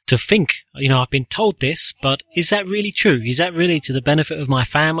think, I've been told this, but is that really true? Is that really to the benefit of my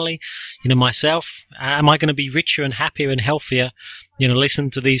family, myself? Am I going to be richer and happier and healthier, listen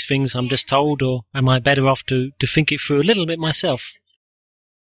to these things I'm just told, or am I better off to think it through a little bit myself?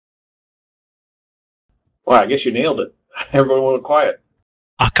 Well, I guess you nailed it. Everyone went quiet.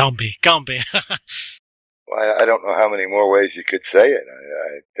 I can't be. Well, I don't know how many more ways you could say it.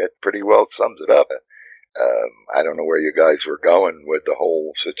 That pretty well sums it up. I don't know where you guys were going with the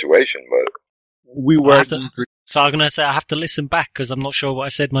whole situation, but we were. So I'm going to say I have to listen back because I'm not sure what I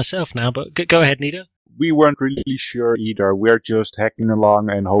said myself now. But go ahead, Nito. We weren't really sure either. We're just hacking along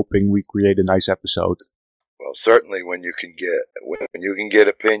and hoping we create a nice episode. Well, certainly when you can get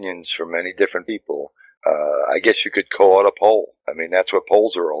opinions from many different people, I guess you could call it a poll. I mean, that's what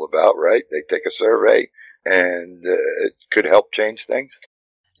polls are all about, right? They take a survey, and it could help change things.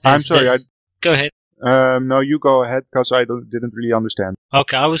 I'm sorry. Go ahead. No, you go ahead, because I didn't really understand.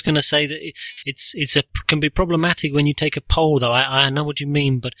 Okay, I was going to say that it can be problematic when you take a poll, though. I know what you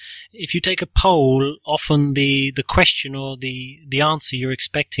mean, but if you take a poll, often the question or the answer you're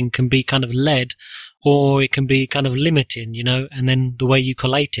expecting can be kind of led, or it can be kind of limiting, and then the way you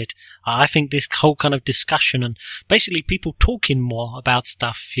collate it. I think this whole kind of discussion and basically people talking more about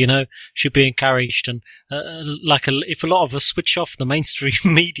stuff, should be encouraged. And if a lot of us switch off the mainstream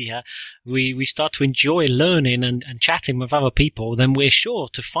media, we start to enjoy learning and chatting with other people, then we're sure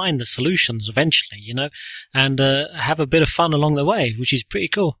to find the solutions eventually, and have a bit of fun along the way, which is pretty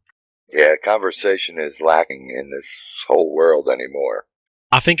cool. Yeah, conversation is lacking in this whole world anymore.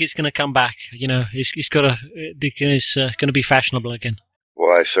 I think it's going to come back. It's going to be fashionable again.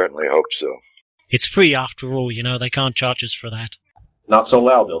 Well, I certainly hope so. It's free after all. They can't charge us for that. Not so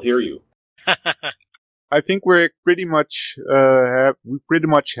loud; they'll hear you. I think we pretty much have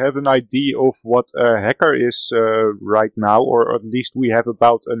an idea of what a hacker is right now, or at least we have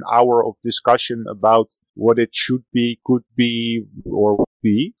about an hour of discussion about what it should be, could be, or would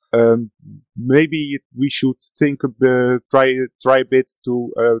be. maybe we should think try a bit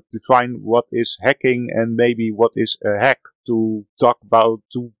to define what is hacking and maybe what is a hack to talk about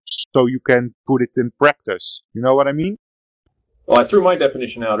so you can put it in practice. You know what I mean? Well, I threw my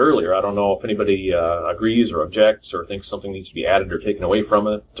definition out earlier. I don't know if anybody agrees or objects or thinks something needs to be added or taken away from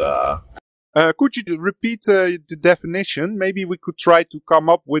it. Could you repeat the definition? Maybe we could try to come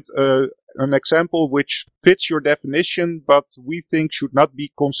up with an example which fits your definition, but we think should not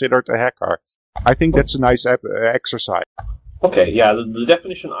be considered a hacker. I think that's a nice exercise. Okay, yeah, the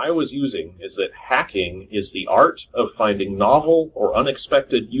definition I was using is that hacking is the art of finding novel or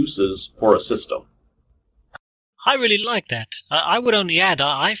unexpected uses for a system. I really like that. I would only add,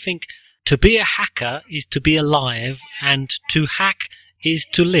 I think to be a hacker is to be alive, and to hack is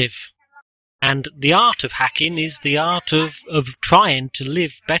to live. And the art of hacking is the art of trying to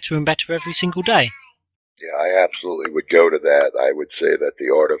live better and better every single day. Yeah, I absolutely would go to that. I would say that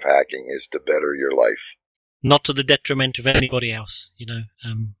the art of hacking is to better your life. Not to the detriment of anybody else,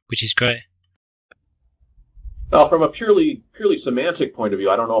 which is great. Well, from a purely semantic point of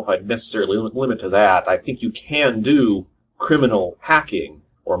view, I don't know if I'd necessarily limit to that. I think you can do criminal hacking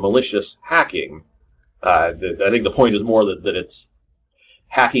or malicious hacking. I think the point is more that it's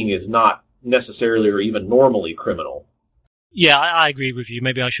hacking is not necessarily or even normally criminal. Yeah, I agree with you.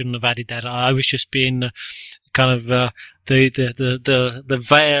 Maybe I shouldn't have added that. I was just being kind of the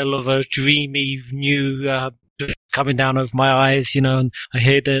veil of a dreamy new coming down over my eyes, and I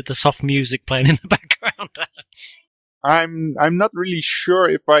hear the soft music playing in the background. I'm not really sure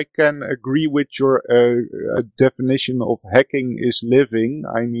if I can agree with your definition of hacking is living.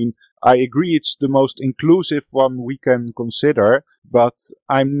 I mean, I agree it's the most inclusive one we can consider, but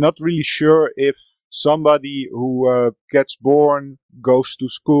I'm not really sure if somebody who gets born, goes to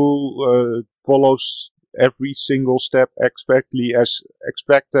school, follows every single step exactly as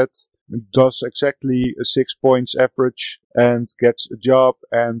expected, does exactly a 6 points average and gets a job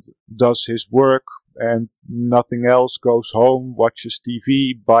and does his work and nothing else, goes home, watches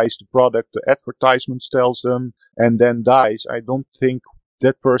TV, buys the product the advertisement tells them, and then dies. I don't think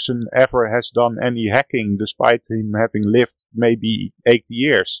that person ever has done any hacking, despite him having lived maybe 80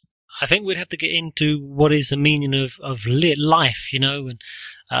 years. I think we'd have to get into what is the meaning of life, and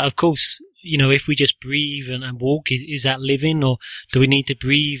of course, if we just breathe and walk, is that living, or do we need to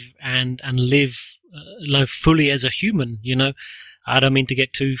breathe and live fully as a human, I don't mean to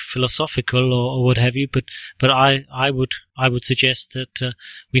get too philosophical or what have you, but I would suggest that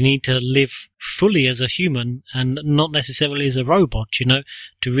we need to live fully as a human and not necessarily as a robot, to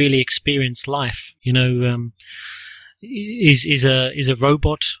really experience life. Is a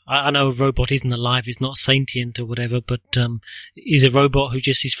robot? I know a robot isn't alive, is not sentient or whatever, but is a robot who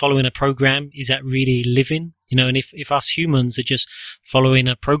just is following a program? Is that really living? And if us humans are just following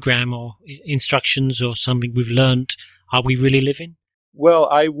a program or instructions or something we've learned, are we really living? Well,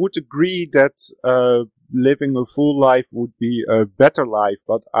 I would agree that living a full life would be a better life,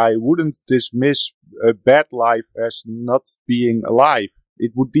 but I wouldn't dismiss a bad life as not being alive.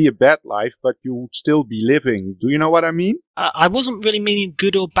 It would be a bad life, but you would still be living. Do you know what I mean? I wasn't really meaning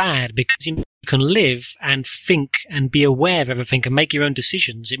good or bad, because you can live and think and be aware of everything and make your own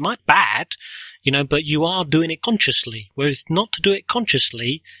decisions. It might be bad, but you are doing it consciously. Whereas not to do it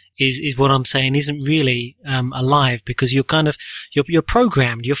consciously is what I'm saying isn't really alive, because you're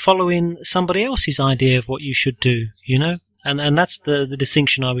programmed. You're following somebody else's idea of what you should do, and that's the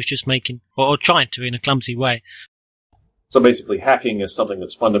distinction I was just making, or trying to in a clumsy way. So basically, hacking is something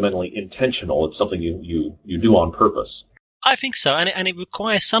that's fundamentally intentional. It's something you do on purpose. I think so, and it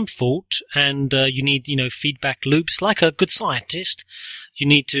requires some thought, and you need feedback loops. Like a good scientist, you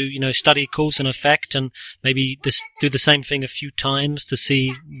need to study cause and effect, and maybe do the same thing a few times to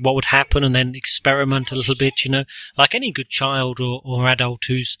see what would happen, and then experiment a little bit. Like any good child or adult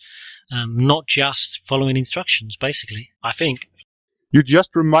who's not just following instructions. Basically, I think. You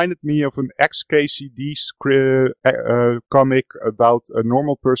just reminded me of an ex-KCD comic about a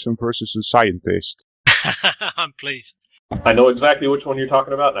normal person versus a scientist. I'm pleased. I know exactly which one you're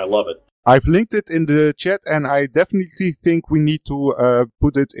talking about, and I love it. I've linked it in the chat, and I definitely think we need to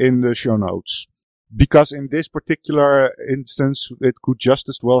put it in the show notes. Because in this particular instance, it could just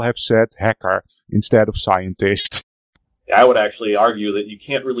as well have said hacker instead of scientist. I would actually argue that you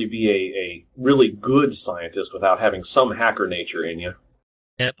can't really be a really good scientist without having some hacker nature in you.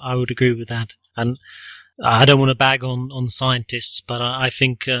 Yep, I would agree with that. And I don't want to bag on scientists, but I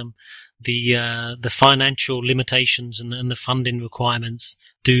think the financial limitations and the funding requirements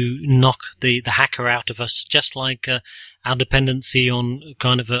do knock the hacker out of us, just like our dependency on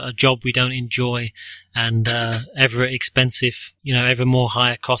kind of a job we don't enjoy and ever expensive, ever more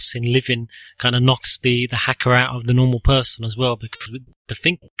higher costs in living kind of knocks the hacker out of the normal person as well, because to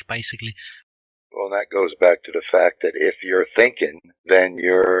think, basically. Well, that goes back to the fact that if you're thinking, then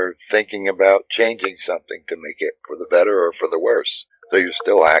you're thinking about changing something to make it for the better or for the worse. So you're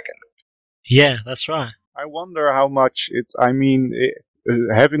still hacking. Yeah, that's right. I wonder how much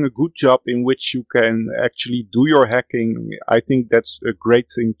having a good job in which you can actually do your hacking, I think that's a great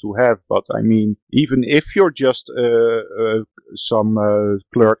thing to have. But I mean, even if you're just some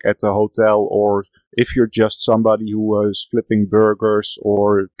clerk at a hotel, or if you're just somebody who is flipping burgers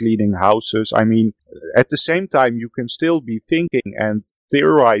or cleaning houses, I mean, at the same time, you can still be thinking and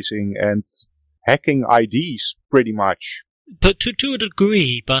theorizing and hacking IDs pretty much. But to a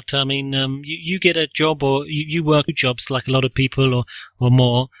degree, but I mean, you get a job, or you work jobs like a lot of people, or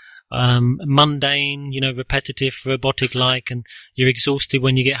more, mundane, repetitive, robotic-like, and you're exhausted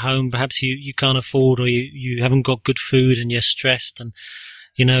when you get home. Perhaps you can't afford, or you haven't got good food, and you're stressed, and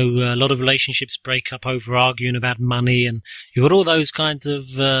a lot of relationships break up over arguing about money, and you've got all those kinds of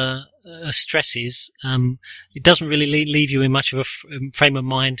stresses. It doesn't really leave you in much of a frame of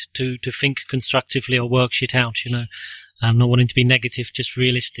mind to think constructively or work shit out, I'm not wanting to be negative, just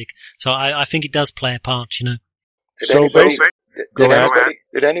realistic. So I think it does play a part, Did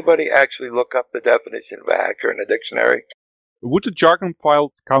anybody actually look up the definition of a hacker in a dictionary? Would the jargon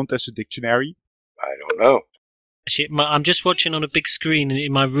file count as a dictionary? I don't know. Actually, I'm just watching on a big screen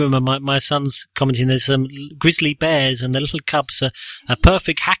in my room, and my son's commenting. There's some grizzly bears, and the little cubs are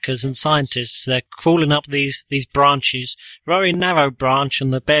perfect hackers and scientists. They're crawling up these branches, very narrow branch,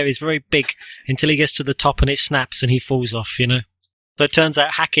 and the bear is very big until he gets to the top and it snaps and he falls off. So it turns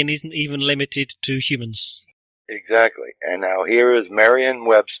out hacking isn't even limited to humans. Exactly. And now here is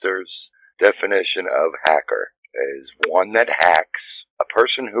Merriam-Webster's definition of hacker: is one that hacks, a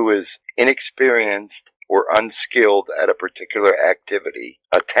person who is inexperienced or unskilled at a particular activity,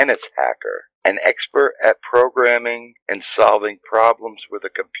 a tennis hacker, an expert at programming and solving problems with a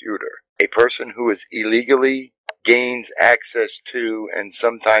computer, a person who is illegally gains access to and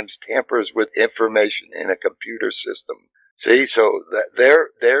sometimes tampers with information in a computer system. See, so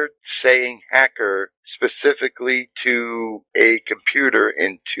they're saying hacker specifically to a computer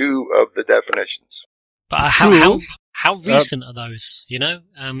in two of the definitions. But how recent are those?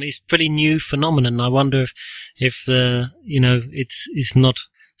 It's a pretty new phenomenon. I wonder if it's not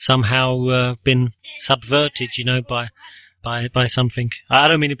somehow been subverted, by something. I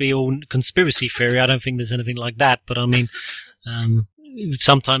don't mean to be all conspiracy theory. I don't think there's anything like that. But I mean,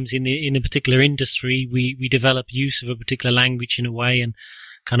 sometimes in a particular industry, we develop use of a particular language in a way, and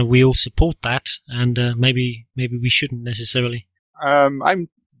kind of we all support that. And maybe we shouldn't necessarily. I'm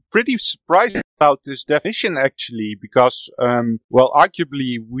pretty surprised about this definition, actually, because,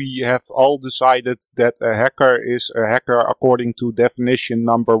 arguably we have all decided that a hacker is a hacker according to definition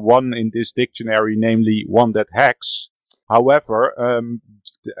number 1 in this dictionary, namely one that hacks. However,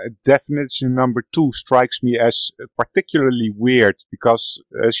 definition number 2 strikes me as particularly weird because,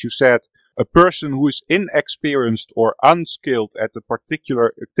 as you said, a person who is inexperienced or unskilled at a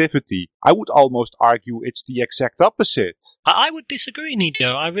particular activity, I would almost argue it's the exact opposite. I would disagree,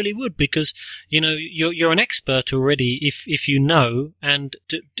 Nidio. I really would, because, you're an expert already if you know, and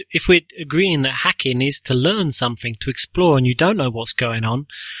if we're agreeing that hacking is to learn something, to explore, and you don't know what's going on.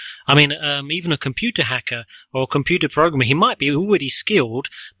 I mean, even a computer hacker or a computer programmer, he might be already skilled,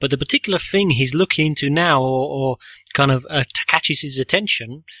 but the particular thing he's looking into now or kind of catches his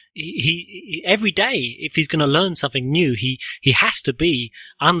attention, he every day, if he's going to learn something new, he has to be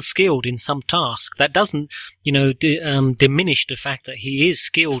unskilled in some task. That doesn't, diminish the fact that he is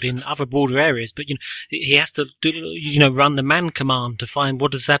skilled in other broader areas, but, he has to run the man command to find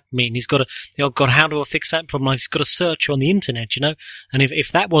what does that mean. He's got to, God, how do I fix that problem? He's got to search on the internet, and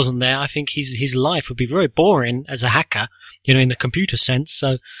if that wasn't there, I think his life would be very boring as a hacker, in the computer sense.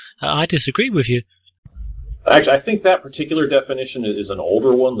 So I disagree with you. Actually, I think that particular definition is an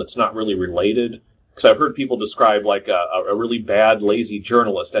older one that's not really related, because I've heard people describe like a really bad, lazy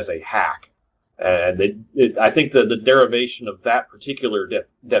journalist as a hack. And I think the derivation of that particular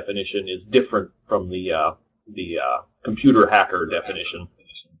definition is different from the computer hacker definition.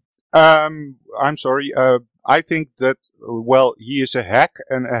 I'm sorry. I think that, he is a hack,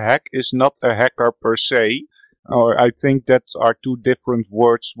 and a hack is not a hacker per se. Or I think that are two different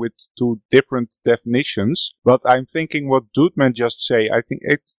words with two different definitions. But I'm thinking what Dudeman just say. I think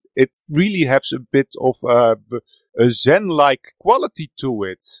it really has a bit of a Zen-like quality to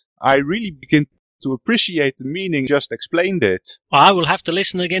it. I really begin to appreciate the meaning just explained it. I will have to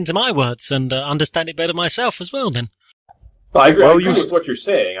listen again to my words and understand it better myself as well then. Well, I Well, agree with what you're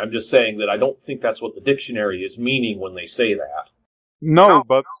saying. I'm just saying that I don't think that's what the dictionary is meaning when they say that. No,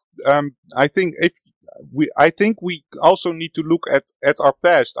 but I think I think we also need to look at our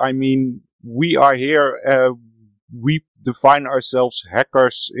past. I mean, we are here. We define ourselves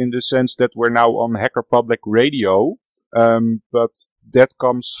hackers in the sense that we're now on Hacker Public Radio. But that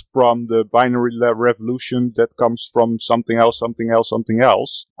comes from the binary revolution. That comes from something else, something else, something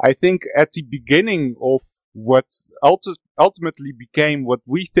else. I think at the beginning of what ultimately became what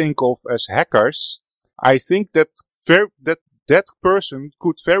we think of as hackers, I think that that person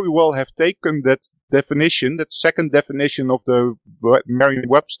could very well have taken that definition, that second definition of the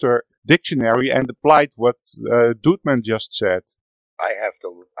Merriam-Webster dictionary, and applied what Doodman just said. I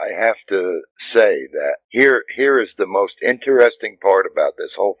have to say that here is the most interesting part about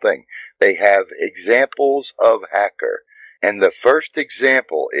this whole thing. They have examples of hacker, and the first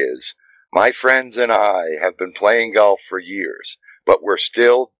example is, my friends and I have been playing golf for years, but we're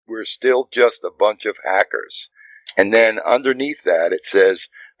still just a bunch of hackers. And then underneath that it says,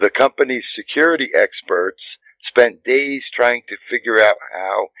 the company's security experts spent days trying to figure out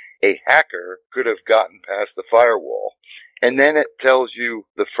how a hacker could have gotten past the firewall. And then it tells you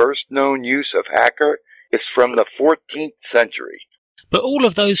the first known use of hacker is from the 14th century. But all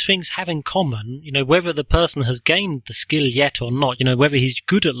of those things have in common, whether the person has gained the skill yet or not, whether he's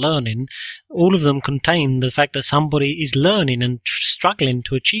good at learning, all of them contain the fact that somebody is learning and struggling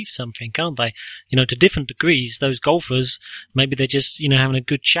to achieve something, can't they? To different degrees. Those golfers, maybe they're just, having a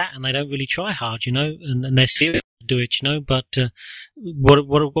good chat and they don't really try hard, and they're serious to do it, but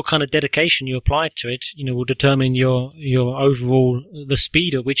what kind of dedication you apply to it, will determine your overall, the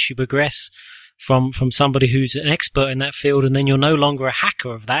speed at which you progress from somebody who's an expert in that field, and then you're no longer a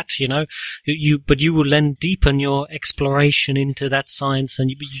hacker of that, but you will then deepen your exploration into that science, and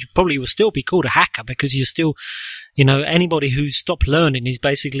you probably will still be called a hacker because you're still, anybody who's stopped learning is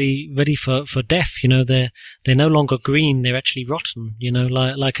basically ready for death. They're no longer green, they're actually rotten,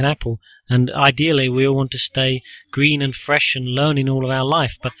 like an apple. And ideally we all want to stay green and fresh and learning all of our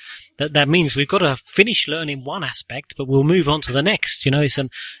life, but that means we've got to finish learning one aspect, but we'll move on to the next. It's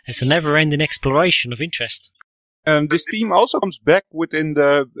a never-ending exploration of interest. This theme also comes back within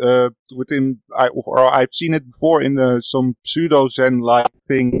I've seen it before in some pseudo Zen-like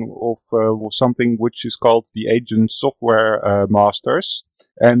thing of something which is called the Agent Software Masters,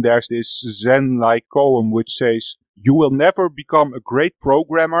 and there's this Zen-like poem which says, "You will never become a great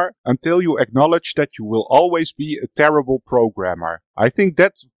programmer until you acknowledge that you will always be a terrible programmer." I think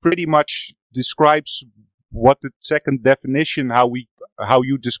that pretty much describes what the second definition, how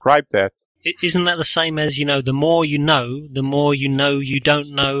you describe that. Isn't that the same as, the more you know you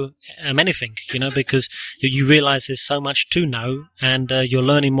don't know anything, because you realize there's so much to know, and you're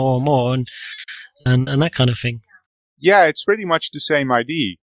learning more and more, and that kind of thing. Yeah, it's pretty much the same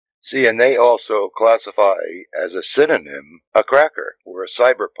idea. See, and they also classify as a synonym a cracker or a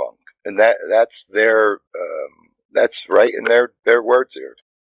cyberpunk, and that's that's right in their words here.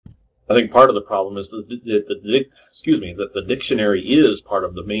 I think part of the problem is that the dictionary is part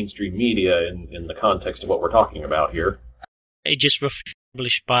of the mainstream media in the context of what we're talking about here. It just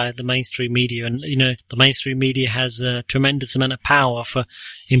published by the mainstream media, and the mainstream media has a tremendous amount of power for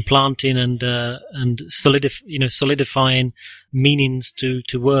implanting and solidifying meanings to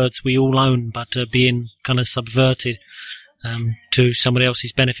words we all own, but being kind of subverted to somebody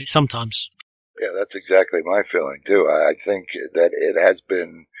else's benefit sometimes. Yeah, that's exactly my feeling too. I think that it has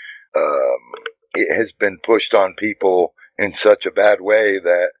been pushed on people in such a bad way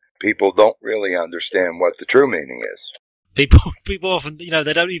that people don't really understand what the true meaning is. People often,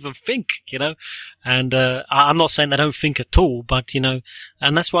 they don't even think, and I'm not saying they don't think at all, but, and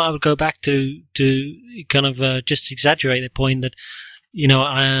that's why I would go back to kind of just exaggerate the point that,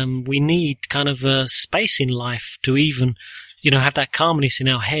 we need kind of a space in life to even, have that calmness in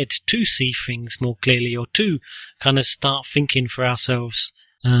our head to see things more clearly, or to kind of start thinking for ourselves.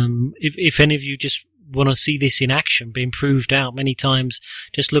 If any of you just want to see this in action being proved out many times,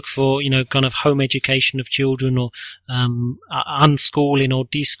 just look for, kind of home education of children, or unschooling or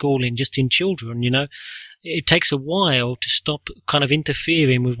deschooling just in children, It takes a while to stop kind of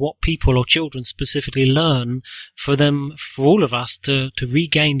interfering with what people or children specifically learn, for all of us to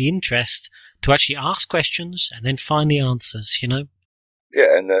regain the interest to actually ask questions and then find the answers, Yeah,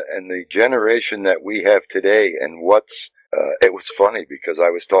 and the generation that we have today, and it was funny because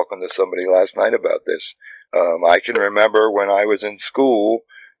I was talking to somebody last night about this. I can remember when I was in school,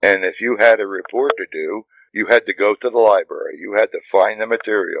 and if you had a report to do, you had to go to the library. You had to find the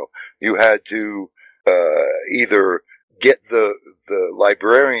material. You had to either get the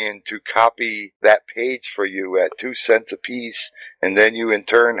librarian to copy that page for you at 2 cents a piece, and then you in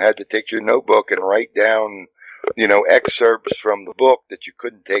turn had to take your notebook and write down, excerpts from the book that you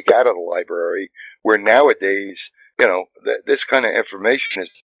couldn't take out of the library, where nowadays, this kind of information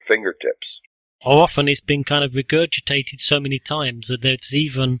is fingertips. Or often it's been kind of regurgitated so many times that there's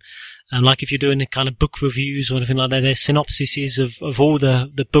even, like if you're doing a kind of book reviews or anything like that, there's synopsises of all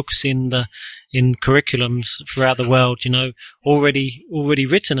the books in curriculums throughout the world, already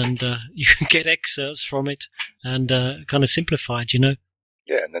written, and you can get excerpts from it and kind of simplified, Yeah,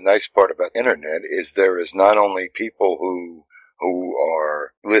 and the nice part about internet is there is not only people who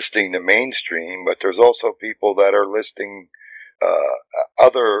are listing the mainstream, but there's also people that are listing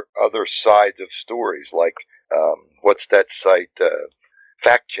other sides of stories, like what's that site?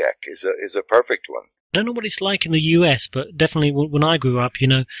 Fact Check is a perfect one. I don't know what it's like in the US, but definitely when I grew up,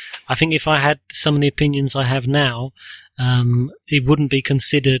 I think if I had some of the opinions I have now, it wouldn't be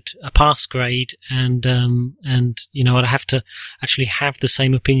considered a pass grade, and I'd have to actually have the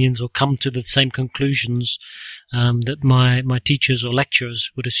same opinions or come to the same conclusions that my teachers or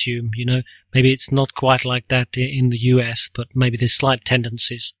lecturers would assume. Maybe it's not quite like that in the US, but maybe there's slight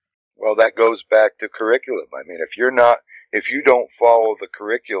tendencies. Well, that goes back to curriculum. I mean, if you don't follow the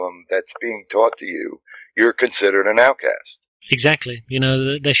curriculum that's being taught to you, you're considered an outcast. Exactly.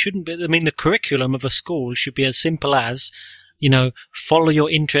 There shouldn't be, the curriculum of a school should be as simple as, follow your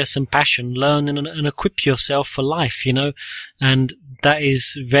interests and passion, learn and equip yourself for life, and that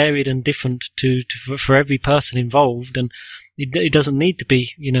is varied and different for every person involved. And it doesn't need to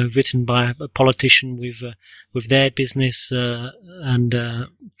be, written by a politician with their business, and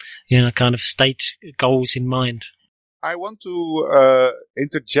kind of state goals in mind. I want to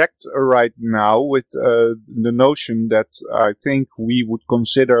interject right now with the notion that I think we would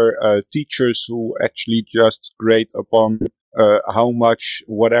consider teachers who actually just grade upon how much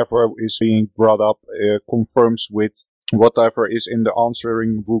whatever is being brought up confirms with whatever is in the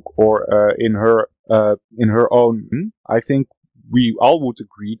answering book or in her own. I think we all would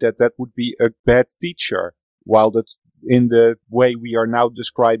agree that would be a bad teacher, while that in the way we are now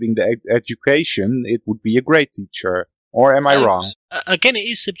describing the education, it would be a great teacher. Or am I wrong? Again, it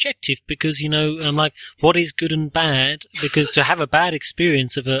is subjective because, like, what is good and bad? Because to have a bad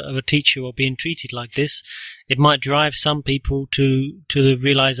experience of a teacher or being treated like this, it might drive some people to the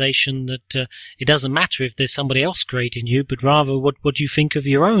realization that it doesn't matter if there's somebody else grading you, but rather what do you think of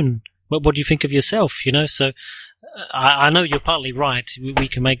your own? What do you think of yourself? So I know you're partly right. We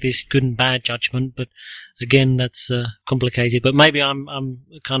can make this good and bad judgment, but again, that's complicated. But maybe I'm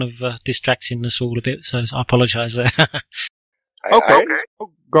kind of distracting us all a bit, so I apologize there. Okay,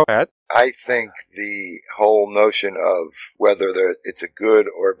 go ahead. I think the whole notion of whether it's a good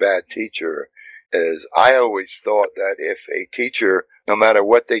or bad teacher is, I always thought that if a teacher, no matter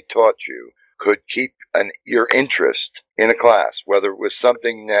what they taught you, could keep your interest in a class, whether it was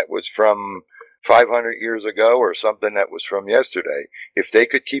something that was from 500 years ago or something that was from yesterday, if they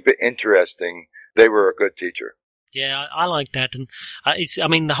could keep it interesting, they were a good teacher. Yeah, I like that. And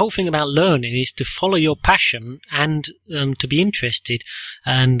the whole thing about learning is to follow your passion and to be interested.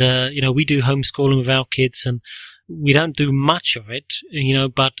 And, we do homeschooling with our kids, and we don't do much of it,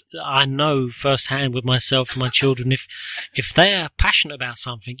 but I know firsthand with myself and my children, if they are passionate about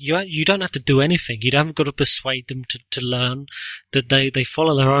something, you don't have to do anything. You haven't got to persuade them to learn, that they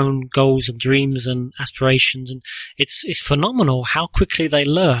follow their own goals and dreams and aspirations. And it's phenomenal how quickly they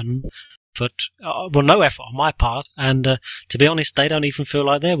learn. But, no effort on my part, and to be honest, they don't even feel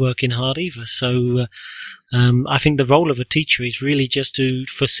like they're working hard either. So I think the role of a teacher is really just to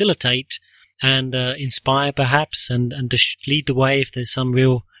facilitate and inspire, perhaps, and to lead the way if there's some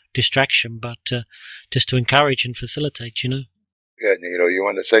real distraction, but just to encourage and facilitate, Yeah, Nito, you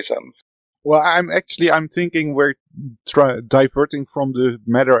want to say something? Well, I'm thinking we're diverting from the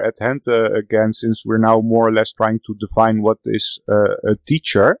matter at hand again, since we're now more or less trying to define what is a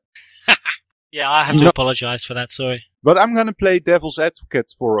teacher. Yeah, I have to apologize for that, sorry. But I'm going to play devil's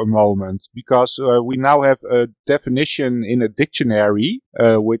advocate for a moment, because we now have a definition in a dictionary,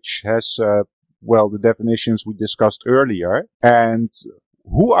 which has, the definitions we discussed earlier. And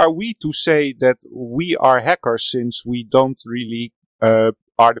who are we to say that we are hackers, since we don't really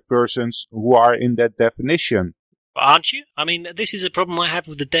are the persons who are in that definition? Aren't you? This is a problem I have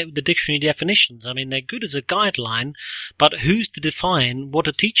with the dictionary definitions. They're good as a guideline, but who's to define what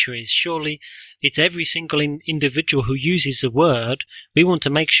a teacher is? Surely it's every single individual who uses the word. We want to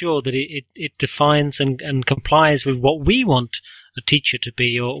make sure that it defines and complies with what we want a teacher to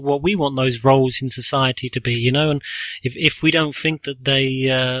be, or what we want those roles in society to be, and if we don't think that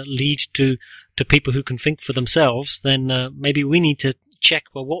they lead to to people who can think for themselves, then maybe we need to check,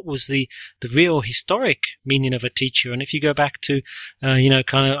 well, what was the real historic meaning of a teacher? And if you go back to,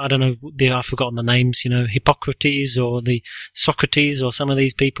 kind of, I don't know, I've forgotten the names, Hippocrates or the Socrates or some of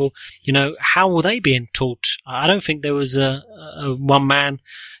these people, how were they being taught? I don't think there was a one man,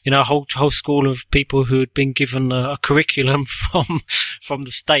 a whole school of people who had been given a curriculum from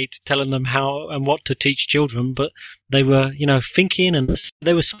the state telling them how and what to teach children, but they were, thinking, and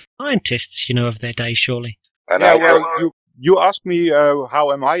they were scientists, of their day, surely. And yeah, well, you asked me how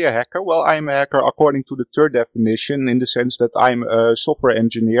am I a hacker? Well, I'm a hacker according to the third definition, in the sense that I'm a software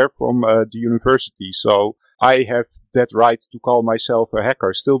engineer from the university. So I have that right to call myself a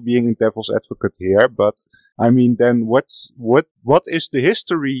hacker, still being a devil's advocate here. But I mean, then what is the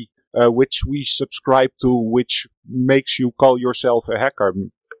history which we subscribe to, which makes you call yourself a hacker?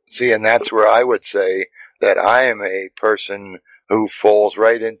 See, and that's where I would say that I am a person who falls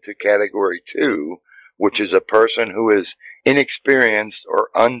right into category 2, which is a person who is inexperienced or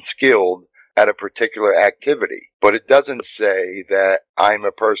unskilled at a particular activity. But it doesn't say that I'm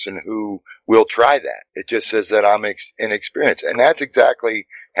a person who will try that. It just says that I'm inexperienced. And that's exactly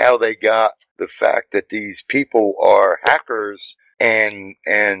how they got the fact that these people are hackers and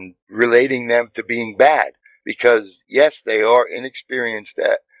relating them to being bad. Because, yes, they are inexperienced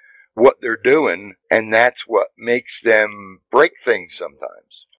at what they're doing, and that's what makes them break things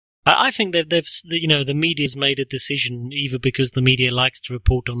sometimes. I think that the media's made a decision, either because the media likes to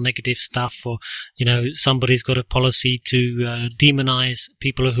report on negative stuff, or, somebody's got a policy to demonize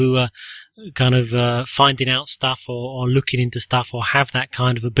people who are kind of finding out stuff or looking into stuff or have that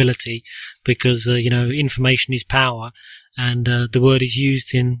kind of ability, because, information is power. And the word is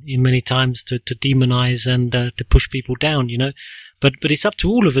used in many times to demonize and to push people down, But it's up to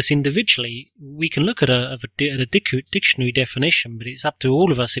all of us individually. We can look at a dictionary definition, but it's up to all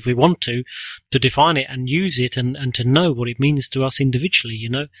of us, if we want to define it and use it and to know what it means to us individually,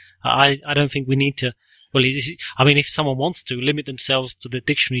 I don't think we need to. Well, if someone wants to limit themselves to the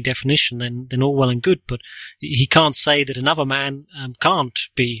dictionary definition, then all well and good. But he can't say that another man can't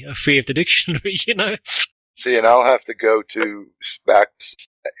be free of the dictionary, See, and I'll have to go back.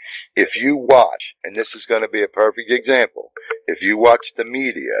 If you watch, and this is going to be a perfect example, if you watch the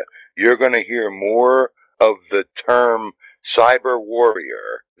media, you're going to hear more of the term cyber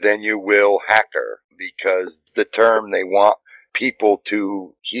warrior than you will hacker, because the term they want people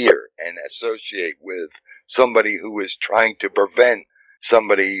to hear and associate with somebody who is trying to prevent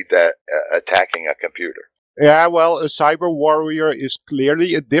somebody that attacking a computer. Yeah, well, a cyber warrior is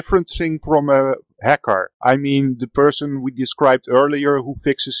clearly a different thing from a hacker. I mean, the person we described earlier who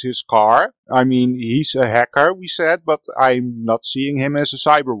fixes his car, I mean, he's a hacker, we said, but I'm not seeing him as a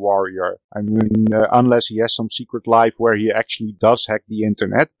cyber warrior. I mean, unless he has some secret life where he actually does hack the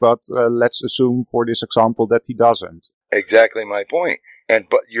internet, but let's assume for this example that he doesn't. Exactly my point.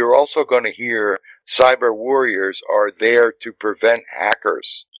 But you're also going to hear cyber warriors are there to prevent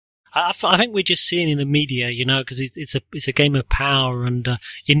hackers. I think we're just seeing in the media, because it's a game of power and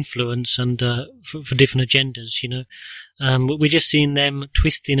influence and for different agendas, we're just seeing them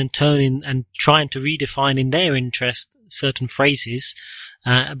twisting and turning and trying to redefine in their interest certain phrases.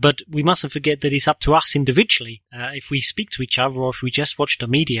 But we mustn't forget that it's up to us individually, if we speak to each other or if we just watch the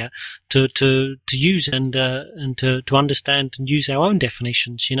media, to use and to understand and use our own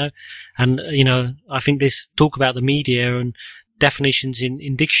definitions, And, I think this talk about the media and definitions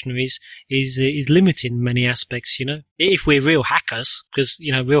in dictionaries is limited in many aspects, If we're real hackers, because,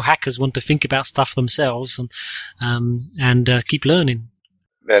 real hackers want to think about stuff themselves and keep learning.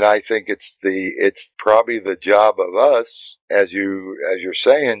 And I think it's probably the job of us, as you're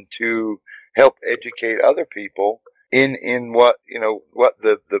saying, to help educate other people in what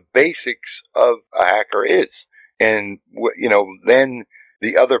the basics of a hacker is, and then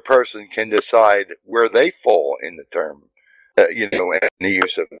the other person can decide where they fall in the term. And the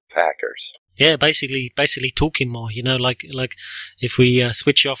use of hackers. Yeah, basically talking more, like if we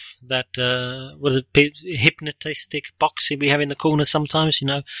switch off that, hypnotistic box we have in the corner sometimes,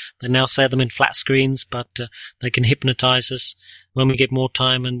 they now say them in flat screens, but they can hypnotize us. When we get more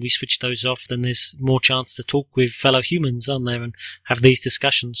time and we switch those off, then there's more chance to talk with fellow humans, aren't there, and have these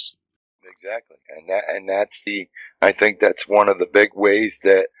discussions. Exactly. I think that's one of the big ways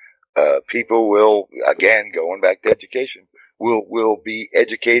that people will, again, going back to education, will be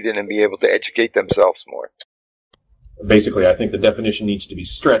educated and be able to educate themselves more. Basically, I think the definition needs to be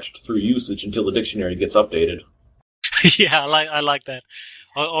stretched through usage until the dictionary gets updated. Yeah, I like that.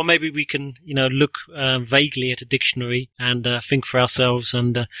 Or maybe we can, look vaguely at a dictionary and think for ourselves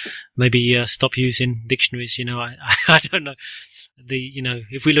and maybe stop using dictionaries. I don't know.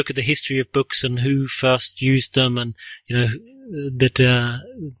 if we look at the history of books and who first used them, and that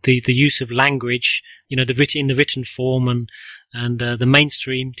the use of language, in the written form, and the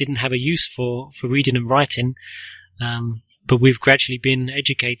mainstream didn't have a use for reading and writing, but we've gradually been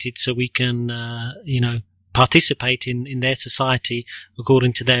educated so we can participate in their society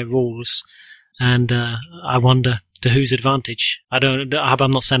according to their rules. And I wonder to whose advantage.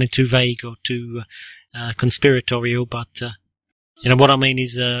 I'm not sounding too vague or too conspiratorial, but what I mean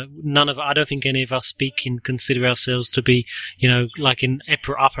is, I don't think any of us consider ourselves to be, like in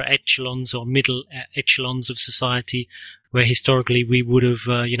upper echelons or middle echelons of society, where historically we would have,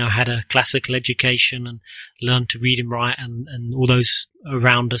 had a classical education and learned to read and write, and all those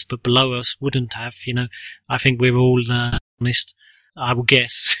around us, but below us wouldn't have, I think we're all honest, I would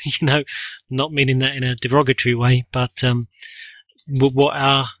guess, not meaning that in a derogatory way, but what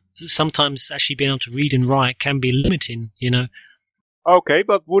are sometimes actually being able to read and write can be limiting, Okay,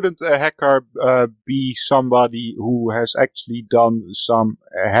 but wouldn't a hacker be somebody who has actually done some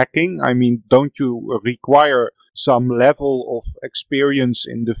hacking? I mean, don't you require some level of experience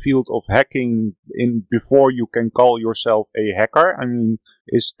in the field of hacking before you can call yourself a hacker? I mean,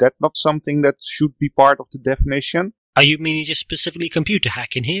 is that not something that should be part of the definition? Are you meaning just specifically computer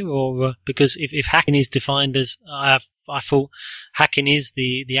hacking here, or because if hacking is defined as I thought hacking is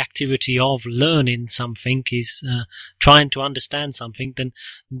the activity of learning something, is trying to understand something, then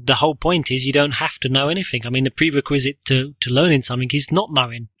the whole point is you don't have to know anything. I mean, the prerequisite to learning something is not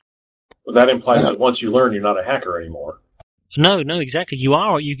knowing. Well, that implies that once you learn, you're not a hacker anymore. No, exactly. You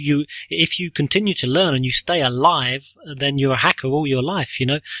are. You. If you continue to learn and you stay alive, then you're a hacker all your life.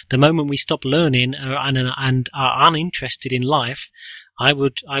 The moment we stop learning and are uninterested in life, I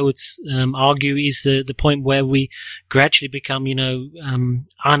would argue is the point where we gradually become,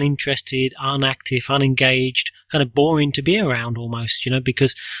 uninterested, inactive, unengaged, kind of boring to be around almost.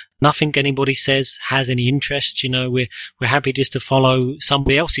 Because nothing anybody says has any interest. We're happy just to follow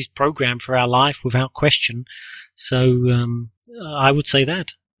somebody else's program for our life without question. So I would say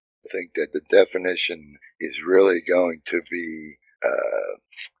that. I think that the definition is really going to be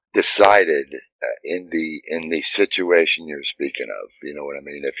decided in the situation you're speaking of. You know what I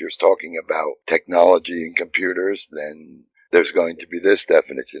mean? If you're talking about technology and computers, then there's going to be this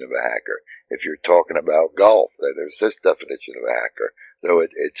definition of a hacker. If you're talking about golf, then there's this definition of a hacker. So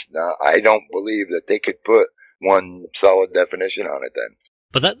it's not. I don't believe that they could put one solid definition on it then.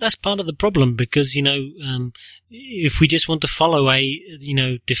 But that's part of the problem, because, if we just want to follow a,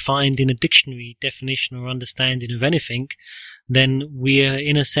 defined in a dictionary definition or understanding of anything, then we are,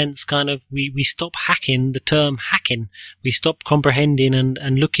 in a sense, kind of, we stop hacking the term hacking. We stop comprehending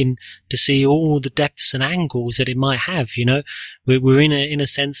and looking to see all the depths and angles that it might have, We're in a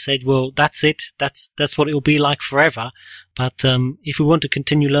sense said, well, that's it. That's what it will be like forever. But if we want to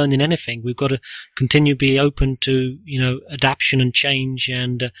continue learning anything, we've got to continue to be open to, adaptation and change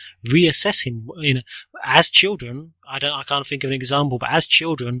and reassessing. As children, I can't think of an example, but as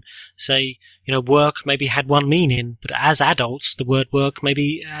children, say, work maybe had one meaning, but as adults, the word work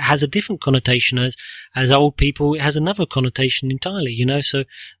maybe has a different connotation. As old people, it has another connotation entirely. So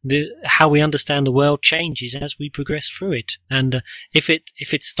how we understand the world changes as we progress through it. And if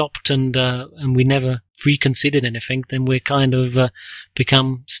it stopped and we never reconsidered anything, then we're kind of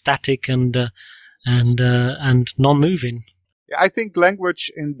become static and non-moving. I think language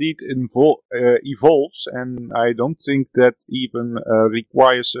indeed evolves, and I don't think that even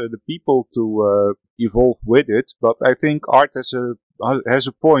requires the people to evolve with it. But I think art has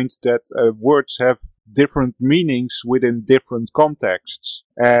a point that words have different meanings within different contexts.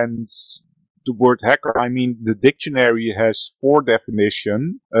 And the word hacker, I mean, the dictionary has 4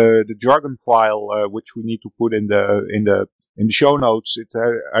 definitions. The jargon file, which we need to put in the show notes,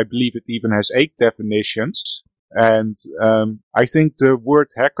 I believe it even has 8 definitions. And I think the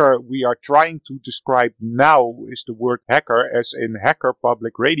word hacker we are trying to describe now is the word hacker as in hacker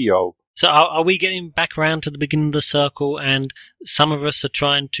public radio. So are we getting back around to the beginning of the circle, and some of us are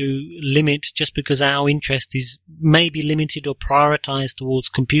trying to limit just because our interest is maybe limited or prioritized towards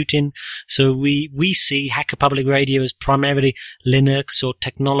computing? So we see hacker public radio as primarily Linux or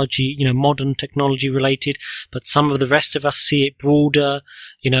technology, modern technology related, but some of the rest of us see it broader,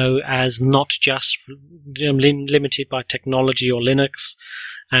 as not just limited by technology or Linux.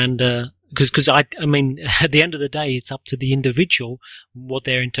 And because I mean, at the end of the day, it's up to the individual what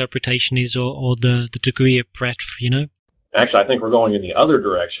their interpretation is or the degree of breadth, Actually, I think we're going in the other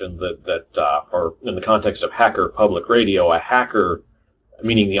direction or in the context of hacker public radio, a hacker,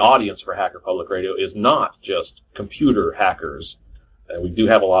 meaning the audience for hacker public radio, is not just computer hackers. And we do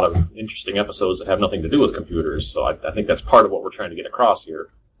have a lot of interesting episodes that have nothing to do with computers, so I think that's part of what we're trying to get across here.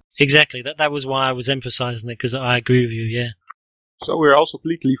 Exactly. That was why I was emphasizing it, because I agree with you, yeah. So we're also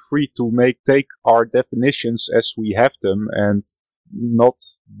completely free to take our definitions as we have them and not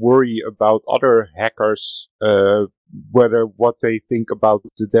worry about other hackers, what they think about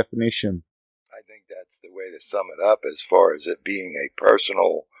the definition. I think that's the way to sum it up as far as it being a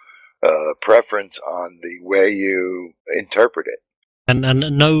personal preference on the way you interpret it. And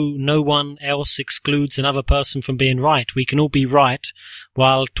no one else excludes another person from being right. We can all be right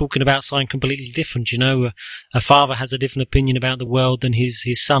while talking about something completely different. You know, a father has a different opinion about the world than his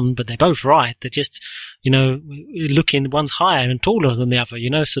son, but they're both right. They're just, you know, looking, one's higher and taller than the other, you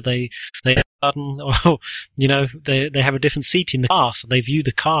know, so they or, you know, they have a different seat in the car, so they view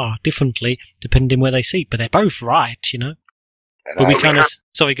the car differently depending where they sit, but they're both right, you know. And but we kind of,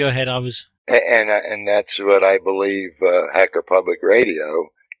 sorry, go ahead, And that's what I believe Hacker Public Radio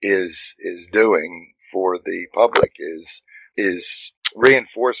is doing for the public, is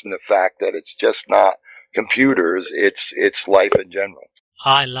reinforcing the fact that it's just not computers, it's life in general.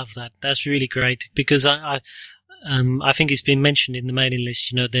 I love that. That's really great, because I think it's been mentioned in the mailing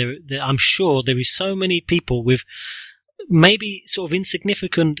list. You know, I'm sure there is so many people with maybe sort of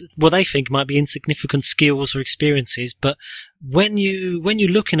insignificant, what they think might be insignificant skills or experiences, but when you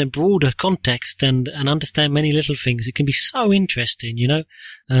look in a broader context and understand many little things, it can be so interesting, you know,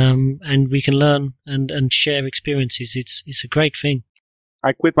 and we can learn and share experiences. It's a great thing.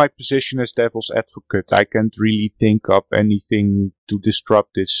 I quit my position as devil's advocate. I can't really think of anything to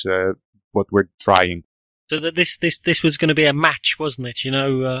disrupt this, what we're trying. So that this was going to be a match, wasn't it? You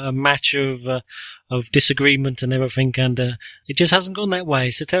know, a match of disagreement and everything, and it just hasn't gone that way.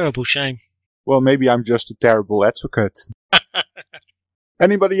 It's a terrible shame. Well, maybe I'm just a terrible advocate.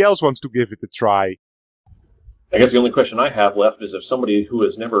 Anybody else wants to give it a try? I guess the only question I have left is if somebody who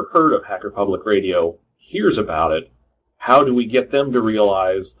has never heard of Hacker Public Radio hears about it, how do we get them to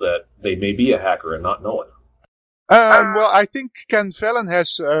realize that they may be a hacker and not know it? Well, I think Ken Vellen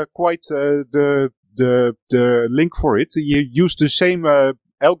has quite the link for it. You use the same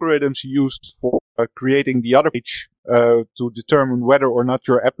algorithms you used for creating the other page to determine whether or not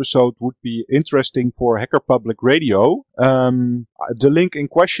your episode would be interesting for Hacker Public Radio. The link in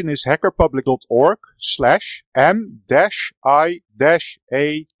question is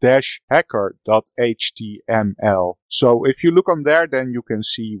hackerpublic.org/m-a-hacker.html. So if you look on there, then you can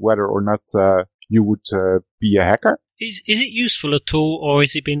see whether or not you would be a hacker. Is it useful at all, or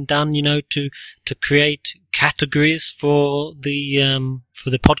has it been done, you know, to create categories for the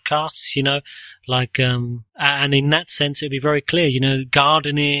podcasts, you know, like and in that sense it'd be very clear, you know,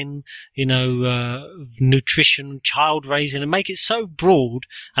 gardening, you know, nutrition, child raising, and make it so broad.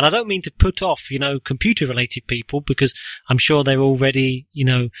 And I don't mean to put off, you know, computer related people, because I'm sure they're already, you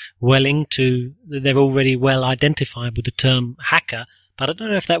know, they're already well identified with the term hacker. But I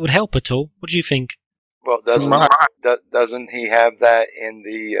don't know if that would help at all. What do you think? Well, doesn't he have that in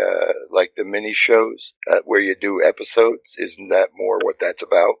the like the mini shows where you do episodes? Isn't that more what that's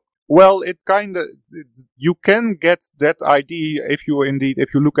about? Well, it kind of, you can get that idea if you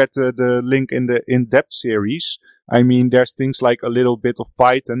look at the link in the in-depth series. I mean, there's things like a little bit of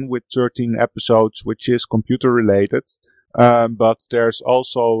Python with 13 episodes, which is computer related. But there's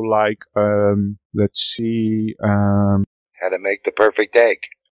also like, let's see, how to make the perfect egg.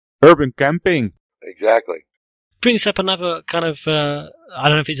 Urban camping. Exactly. Brings up another kind of, I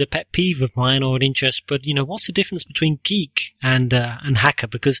don't know if it's a pet peeve of mine or an interest, but, you know, what's the difference between geek and hacker?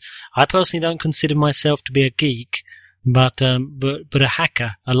 Because I personally don't consider myself to be a geek, but a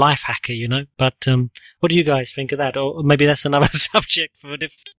hacker, a life hacker, you know. But what do you guys think of that? Or maybe that's another subject for a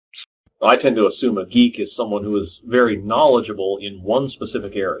different. I tend to assume a geek is someone who is very knowledgeable in one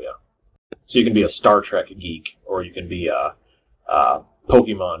specific area. So you can be a Star Trek geek, or you can be a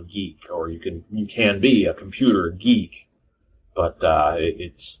Pokemon geek, or you can be a computer geek, but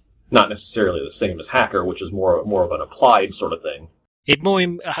it's not necessarily the same as hacker, which is more of an applied sort of thing. Geek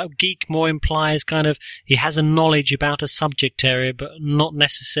more implies kind of he has a knowledge about a subject area, but not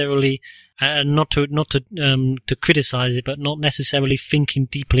necessarily not to criticize it, but not necessarily thinking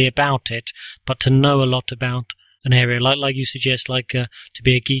deeply about it, but to know a lot about an area, like you suggest, like to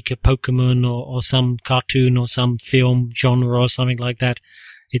be a geek of Pokemon or some cartoon or some film genre or something like that.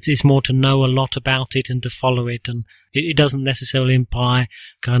 It's more to know a lot about it and to follow it, and it doesn't necessarily imply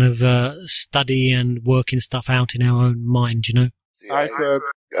kind of study and working stuff out in our own mind, you know. Go ahead.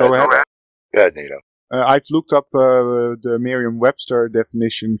 Go ahead, Nito. I've looked up the Merriam-Webster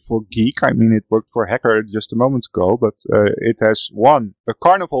definition for geek. I mean, it worked for hacker just a moment ago, but it has 1. A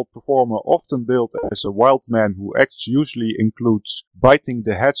carnival performer often billed as a wild man who acts usually includes biting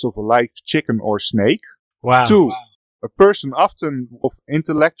the heads of a live chicken or snake. Wow. 2. A person often of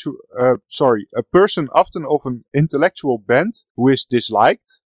a person often of an intellectual bent who is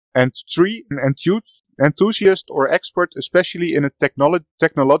disliked. And 3, an enthusiast or expert, especially in a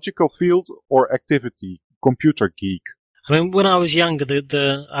technological field or activity, computer geek. I mean, when I was younger,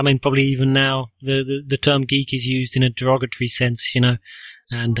 probably even now, the term geek is used in a derogatory sense, you know,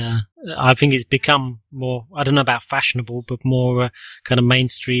 and I think it's become more, I don't know about fashionable, but more kind of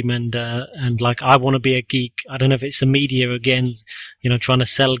mainstream and like, I want to be a geek. I don't know if it's the media again, you know, trying to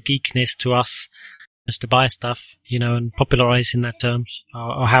sell geekness to us, just to buy stuff, you know, and popularizing that term,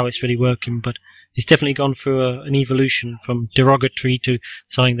 or how it's really working, but it's definitely gone through an evolution from derogatory to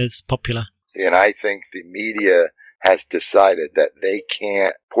something that's popular. And I think the media has decided that they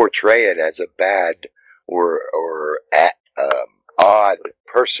can't portray it as a bad or odd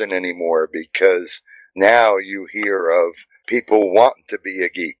person anymore, because now you hear of people wanting to be a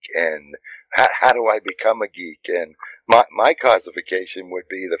geek and how do I become a geek? And my classification would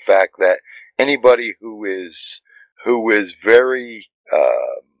be the fact that anybody who is very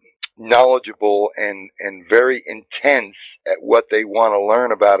knowledgeable and very intense at what they want to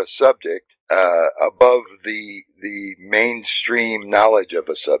learn about a subject, above the mainstream knowledge of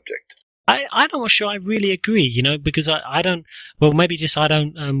a subject. I'm not sure I really agree, you know, because I don't, well, maybe just I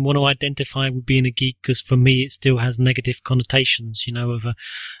don't want to identify with being a geek, because for me it still has negative connotations, you know,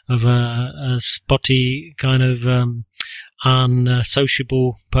 of a spotty kind of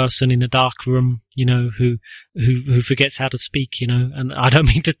unsociable person in a dark room, you know, who forgets how to speak, you know. And I don't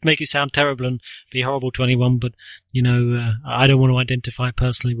mean to make it sound terrible and be horrible to anyone, but, you know, I don't want to identify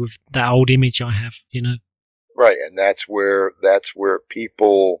personally with that old image I have, you know. Right, and that's where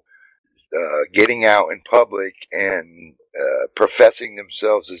people getting out in public and professing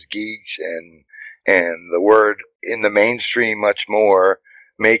themselves as geeks and the word in the mainstream much more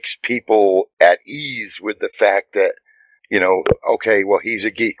makes people at ease with the fact that, you know, okay, well, he's a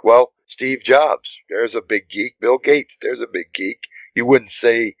geek. Well, Steve Jobs, there's a big geek. Bill Gates, there's a big geek. You wouldn't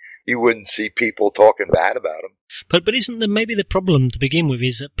see people talking bad about him. But isn't maybe the problem to begin with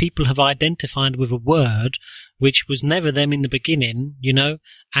is that people have identified with a word which was never them in the beginning, you know,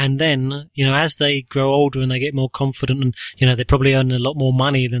 and then, you know, as they grow older and they get more confident and, you know, they probably earn a lot more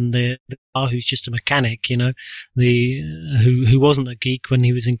money than the guy who's just a mechanic, you know, who wasn't a geek when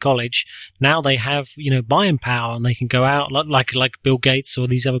he was in college. Now they have, you know, buying power and they can go out like Bill Gates or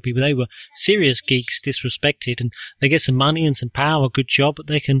these other people. They were serious geeks, disrespected, and they get some money and some power, a good job, but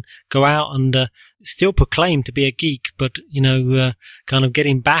they can go out and still proclaim to be a geek, but, you know, kind of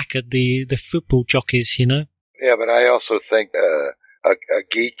getting back at the football jockeys, you know. Yeah, but I also think a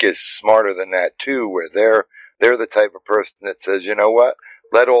geek is smarter than that too, where they're the type of person that says, you know what,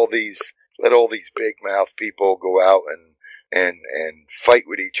 let all these big mouth people go out and fight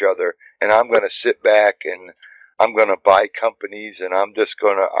with each other, and I'm going to sit back and I'm going to buy companies and I'm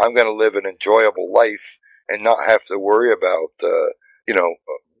going to live an enjoyable life and not have to worry about you know,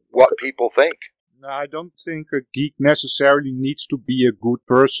 what people think. No, I don't think a geek necessarily needs to be a good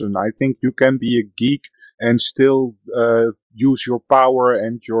person. I think you can be a geek and still use your power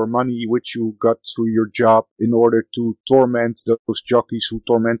and your money which you got through your job in order to torment those jockeys who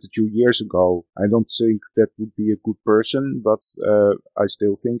tormented you years ago. I don't think that would be a good person, but I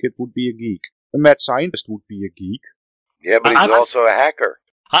still think it would be a geek. A mad scientist would be a geek. Yeah, but he's also a hacker.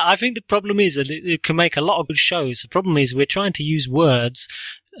 I think the problem is that it can make a lot of good shows. The problem is we're trying to use words,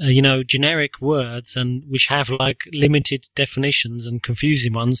 you know, generic words, and which have like limited definitions and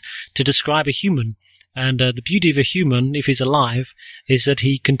confusing ones to describe a human. And the beauty of a human, if he's alive, is that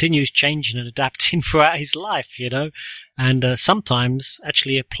he continues changing and adapting throughout his life, you know. And sometimes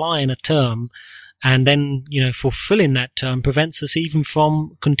actually applying a term and then, you know, fulfilling that term prevents us even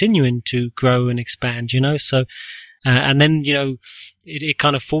from continuing to grow and expand, you know. So, and then, you know, it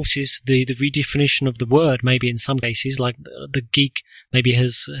kind of forces the redefinition of the word, maybe in some cases, like the geek maybe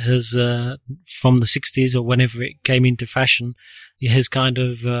has from the 60s or whenever it came into fashion, it has kind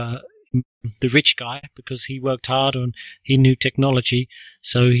of, the rich guy, because he worked hard and he knew technology,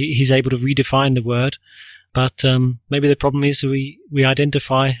 so he's able to redefine the word. But maybe the problem is we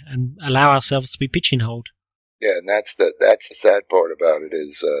identify and allow ourselves to be pigeonholed. Yeah, and that's the sad part about it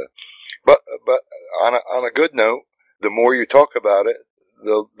is, but on a good note, the more you talk about it,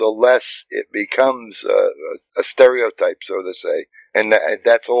 the less it becomes a stereotype, so to say, and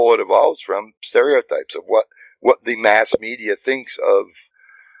that's all it evolves from, stereotypes of what the mass media thinks of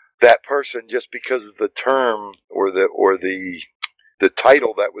that person just because of the term or the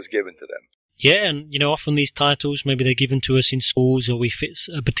title that was given to them. Yeah, and, often these titles, maybe they're given to us in schools or we fit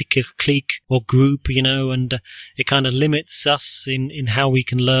a particular clique or group, and it kind of limits us in how we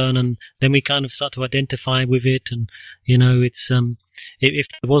can learn, and then we kind of start to identify with it, and, it's, if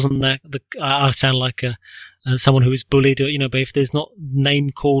there wasn't that, I sound like someone who is bullied, but if there's not name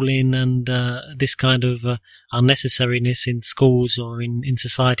calling and this kind of unnecessariness in schools or in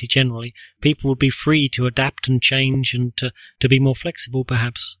society generally, people would be free to adapt and change and to be more flexible,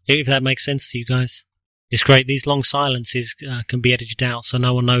 perhaps, if that makes sense to you guys. It's great. These long silences can be edited out so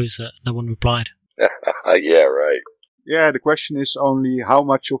no one knows that no one replied. Yeah, right. Yeah, the question is only how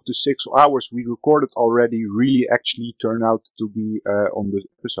much of the 6 hours we recorded already really actually turn out to be on the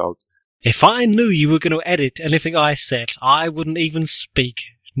episode. If I knew you were going to edit anything I said, I wouldn't even speak.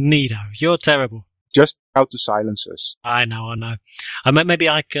 Nido, you're terrible. Just out the silences. I know. Maybe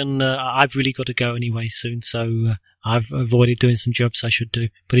I can, I've really got to go anyway soon, so I've avoided doing some jobs I should do.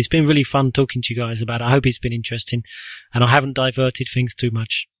 But it's been really fun talking to you guys about it. I hope it's been interesting, and I haven't diverted things too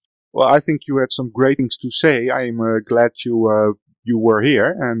much. Well, I think you had some great things to say. I'm glad you were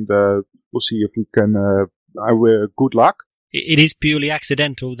here, and we'll see if we can, good luck. It is purely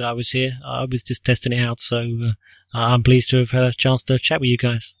accidental that I was here. I was just testing it out, so I'm pleased to have had a chance to chat with you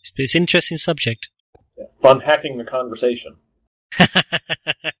guys. It's an interesting subject. Yeah. Fun hacking the conversation.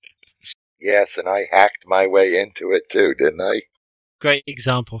 Yes, and I hacked my way into it too, didn't I? Great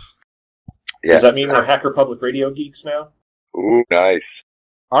example. Yeah. Does that mean we're Hacker Public Radio geeks now? Ooh, nice.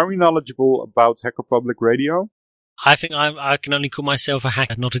 Are we knowledgeable about Hacker Public Radio? I think I can only call myself a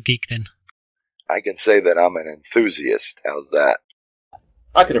hacker, not a geek then. I can say that I'm an enthusiast. How's that?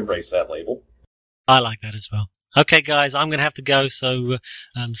 I could embrace that label. I like that as well. Okay, guys, I'm going to have to go, so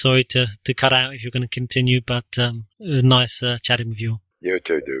I'm sorry to cut out if you're going to continue, but nice chatting with you all. You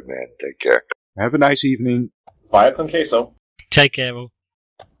too, dude, man. Take care. Have a nice evening. Bye, con queso. Take care, all.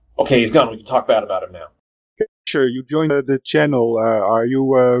 Okay, he's gone. We can talk bad about him now. Sure, you joined the channel.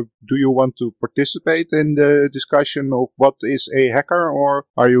 Do you want to participate in the discussion of what is a hacker, or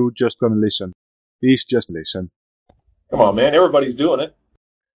are you just going to listen? Please just listen. Come on, man. Everybody's doing it.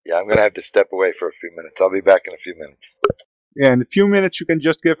 Yeah, I'm going to have to step away for a few minutes. I'll be back in a few minutes. Yeah, in a few minutes you can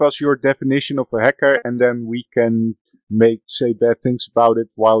just give us your definition of a hacker, and then we can say bad things about it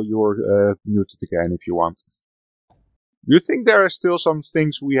while you're muted again if you want. Do you think there are still some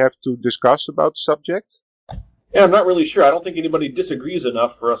things we have to discuss about the subject? Yeah, I'm not really sure. I don't think anybody disagrees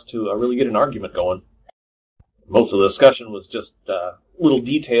enough for us to really get an argument going. Most of the discussion was just little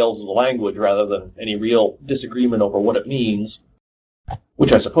details of the language rather than any real disagreement over what it means,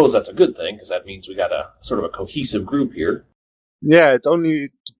 which I suppose that's a good thing, because that means we got a sort of a cohesive group here. Yeah, the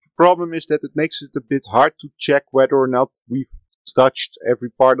problem is that it makes it a bit hard to check whether or not we've touched every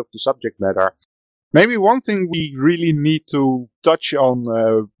part of the subject matter. Maybe one thing we really need to touch on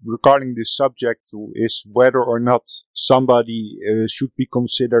regarding this subject is whether or not somebody should be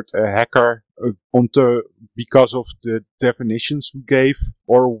considered a hacker because of the definitions we gave,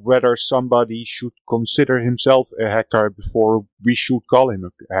 or whether somebody should consider himself a hacker before we should call him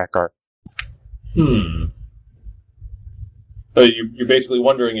a hacker. So you're basically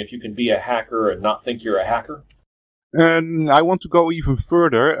wondering if you can be a hacker and not think you're a hacker? And I want to go even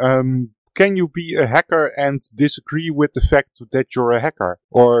further. Can you be a hacker and disagree with the fact that you're a hacker?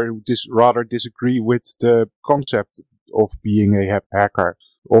 Or rather disagree with the concept of being a hacker?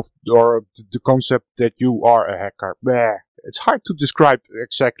 Or the concept that you are a hacker? Bleh. It's hard to describe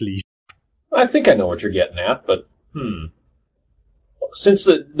exactly. I think I know what you're getting at, but Since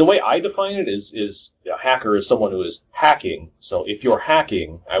the way I define it is a hacker is someone who is hacking. So if you're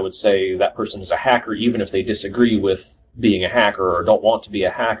hacking, I would say that person is a hacker even if they disagree with being a hacker or don't want to be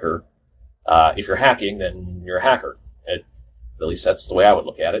a hacker. If you're hacking, then you're a hacker. At least that's the way I would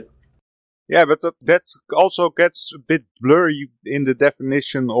look at it. Yeah, but that also gets a bit blurry in the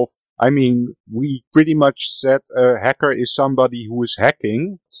definition of, we pretty much said a hacker is somebody who is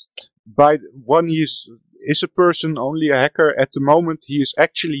hacking. By one, is a person only a hacker at the moment he is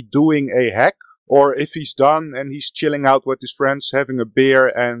actually doing a hack? Or if he's done and he's chilling out with his friends, having a beer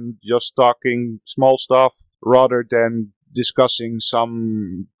and just talking small stuff rather than discussing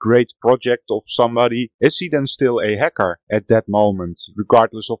some great project of somebody, is he then still a hacker at that moment,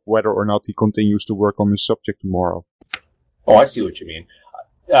 regardless of whether or not he continues to work on his subject tomorrow? Oh, I see what you mean.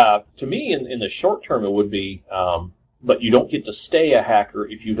 To me, in the short term, it would be, but you don't get to stay a hacker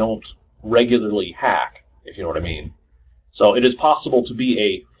if you don't regularly hack, if you know what I mean. So it is possible to be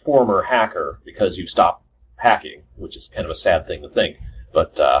a former hacker because you stop hacking, which is kind of a sad thing to think,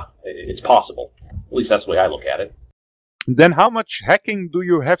 but it's possible. At least that's the way I look at it. Then how much hacking do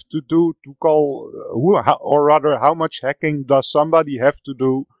you have to do to call, or rather, how much hacking does somebody have to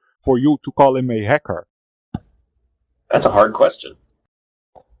do for you to call him a hacker? That's a hard question.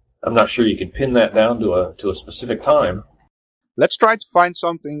 I'm not sure you can pin that down to a specific time. Let's try to find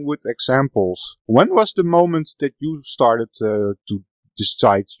something with examples. When was the moment that you started to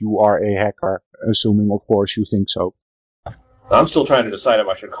decide you are a hacker? Assuming, of course, you think so. I'm still trying to decide if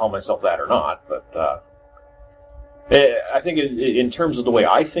I should call myself that or not, but I think in terms of the way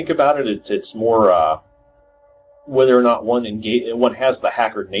I think about it, it's more whether or not one has the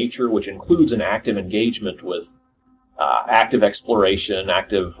hacker nature, which includes an active engagement with active exploration,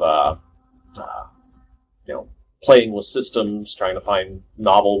 active playing with systems, trying to find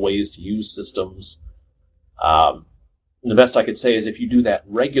novel ways to use systems. The best I could say is if you do that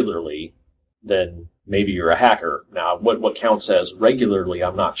regularly, then maybe you're a hacker. Now, what counts as regularly,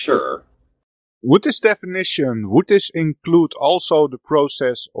 I'm not sure. Would this include also the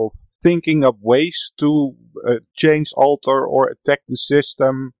process of thinking up ways to change, alter, or attack the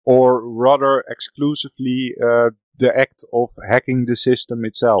system, or rather exclusively the act of hacking the system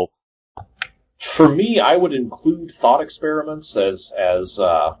itself? For me, I would include thought experiments as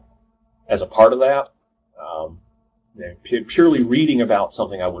a part of that. Purely reading about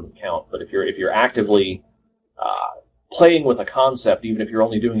something I wouldn't count, but if you're actively playing with a concept, even if you're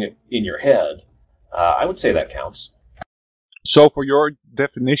only doing it in your head, I would say that counts. So for your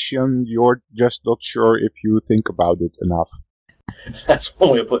definition, you're just not sure if you think about it enough. That's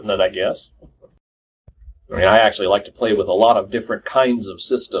one way of putting it, I guess. I mean, I actually like to play with a lot of different kinds of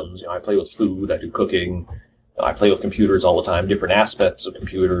systems. I play with food, I do cooking, I play with computers all the time, different aspects of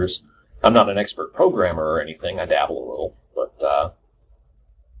computers. I'm not an expert programmer or anything, I dabble a little, but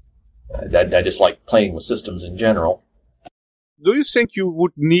I just like playing with systems in general. Do you think you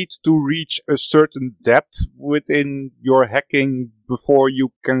would need to reach a certain depth within your hacking before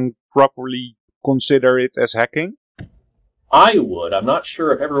you can properly consider it as hacking? I would. I'm not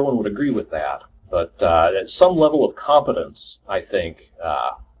sure if everyone would agree with that. But at some level of competence, I think,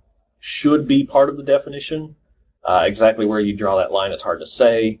 should be part of the definition. Exactly where you draw that line, it's hard to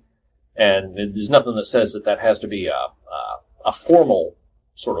say. And there's nothing that says that has to be a formal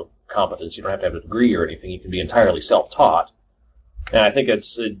sort of competence. You don't have to have a degree or anything. You can be entirely self-taught. And I think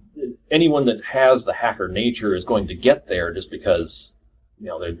it's anyone that has the hacker nature is going to get there just because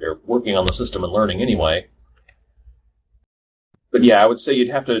they're working on the system and learning anyway. But yeah, I would say you'd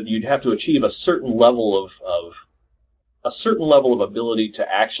have to achieve a certain level of ability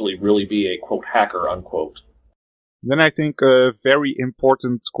to actually really be a quote hacker unquote. Then I think a very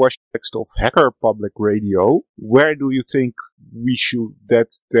important question of Hacker Public Radio. Where do you think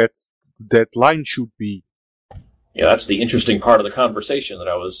that line should be? Yeah, that's the interesting part of the conversation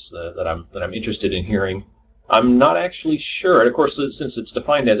that I'm interested in hearing. I'm not actually sure. And of course, since it's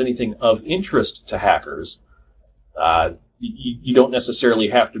defined as anything of interest to hackers, you don't necessarily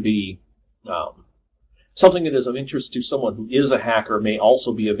have to be something that is of interest to someone who is a hacker may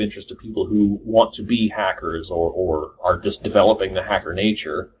also be of interest to people who want to be hackers or are just developing the hacker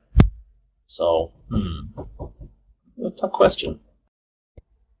nature. So, a tough question.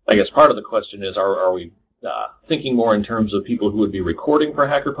 I guess part of the question is, are we thinking more in terms of people who would be recording for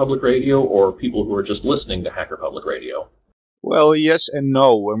Hacker Public Radio or people who are just listening to Hacker Public Radio? Well, yes and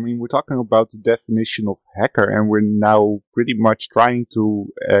no. I mean, we're talking about the definition of hacker, and we're now pretty much trying to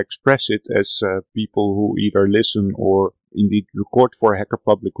express it as people who either listen or indeed record for Hacker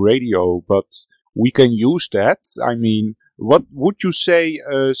Public Radio, but we can use that. I mean, what would you say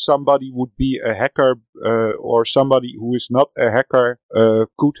somebody would be a hacker or somebody who is not a hacker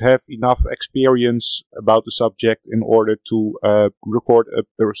could have enough experience about the subject in order to record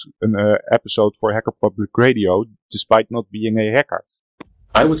an episode for Hacker Public Radio despite not being a hacker?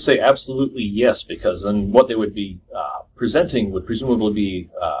 I would say absolutely yes, because then what they would be presenting would presumably be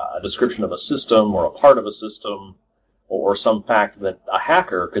a description of a system or a part of a system or some fact that a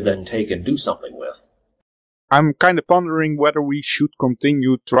hacker could then take and do something with. I'm kind of pondering whether we should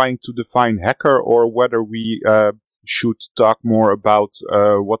continue trying to define hacker or whether we should talk more about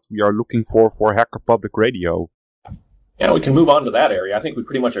what we are looking for Hacker Public Radio. Yeah, we can move on to that area. I think we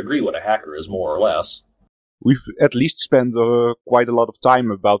pretty much agree what a hacker is, more or less. We've at least spent quite a lot of time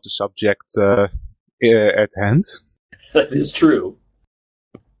about the subject at hand. That is true.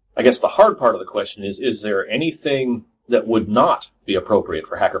 I guess the hard part of the question is there anything that would not be appropriate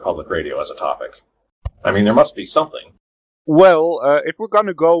for Hacker Public Radio as a topic? I mean, there must be something. Well, if we're going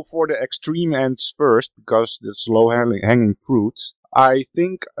to go for the extreme ends first, because it's low-hanging fruit, I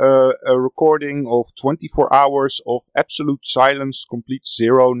think a recording of 24 hours of absolute silence, complete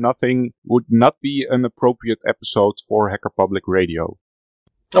zero, nothing, would not be an appropriate episode for Hacker Public Radio.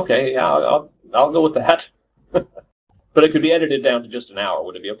 Okay, yeah, I'll go with that. But it could be edited down to just an hour.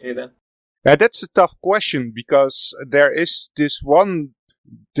 Would it be okay then? That's a tough question, because there's this one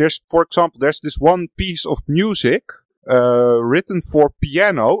piece of music written for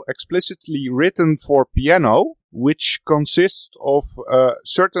piano, explicitly written for piano, which consists of a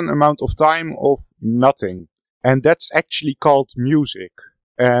certain amount of time of nothing. And that's actually called music.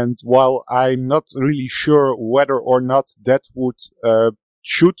 And while I'm not really sure whether or not that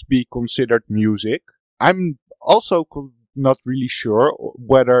should be considered music, I'm also not really sure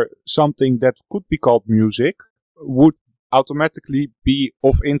whether something that could be called music would automatically be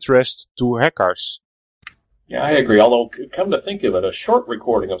of interest to hackers. Yeah, I agree. Although, come to think of it, a short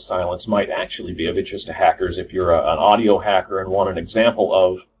recording of silence might actually be of interest to hackers if you're an audio hacker and want an example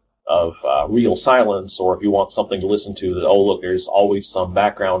of real silence, or if you want something to listen to that, oh, look, there's always some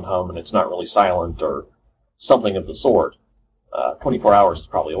background hum and it's not really silent, or something of the sort. 24 hours is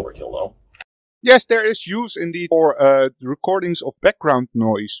probably overkill, though. Yes, there is use indeed for recordings of background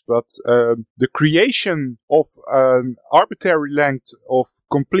noise, but the creation of an arbitrary length of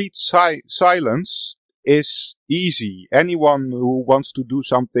complete silence is easy. Anyone who wants to do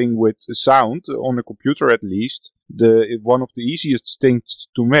something with sound, on a computer at least, one of the easiest things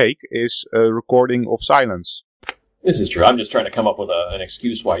to make is a recording of silence. This is true. I'm just trying to come up with an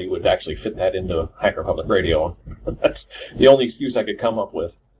excuse why you would actually fit that into Hacker Public Radio. That's the only excuse I could come up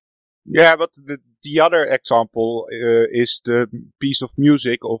with. Yeah, but the other example is the piece of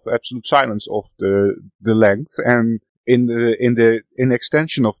music of absolute silence of the length, and in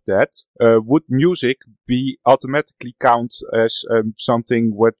extension of that, would music be automatically count as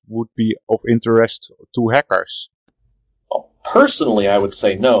something what would be of interest to hackers? Well, personally, I would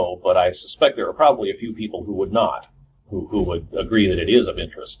say no, but I suspect there are probably a few people who would not, who would agree that it is of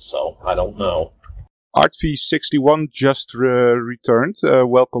interest. So I don't know. ArtV61 just returned.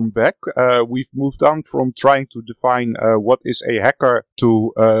 Welcome back. We've moved on from trying to define what is a hacker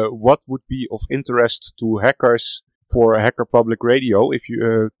to what would be of interest to hackers for a Hacker Public Radio if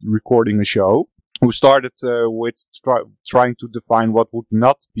you're recording a show. We started with trying to define what would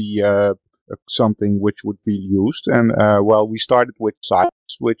not be something which would be used. And we started with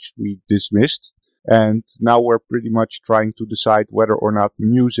silence, which we dismissed. And now we're pretty much trying to decide whether or not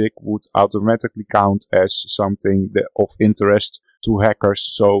music would automatically count as something of interest to hackers,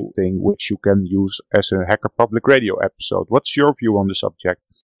 so thing which you can use as a Hacker Public Radio episode. What's your view on the subject?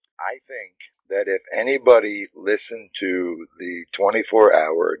 I think that if anybody listened to the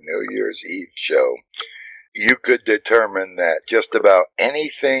 24-hour New Year's Eve show, you could determine that just about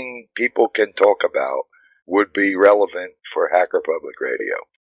anything people can talk about would be relevant for Hacker Public Radio.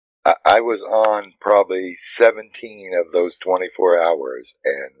 I was on probably 17 of those 24 hours,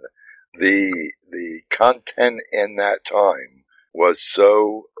 and the content in that time was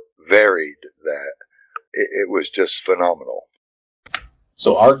so varied that it was just phenomenal.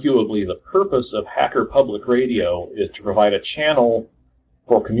 So arguably the purpose of Hacker Public Radio is to provide a channel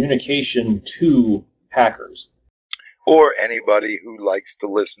for communication to hackers. Or anybody who likes to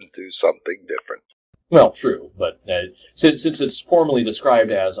listen to something different. Well, true, but since it's formally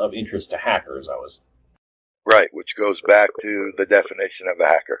described as of interest to hackers, I was... Right, which goes back to the definition of a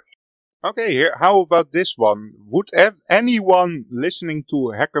hacker. Okay, here. How about this one? Would anyone listening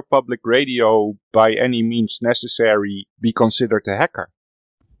to Hacker Public Radio by any means necessary be considered a hacker?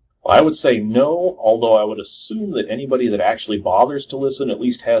 Well, I would say no, although I would assume that anybody that actually bothers to listen at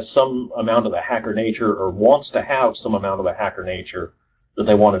least has some amount of the hacker nature, or wants to have some amount of the hacker nature that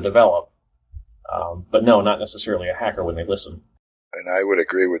they want to develop. But no, not necessarily a hacker when they listen. And I would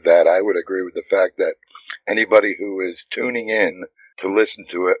agree with that. I would agree with the fact that anybody who is tuning in to listen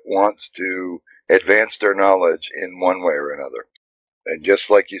to it wants to advance their knowledge in one way or another. And just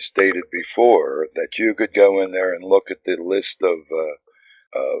like you stated before, that you could go in there and look at the list of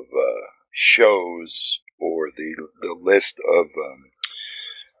shows, or the list of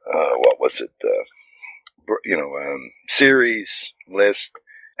series list,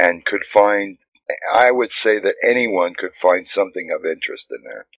 and could find. I would say that anyone could find something of interest in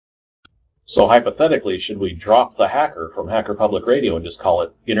there. So hypothetically, should we drop the hacker from Hacker Public Radio and just call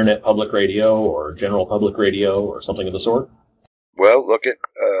it Internet Public Radio or General Public Radio or something of the sort? Well, look at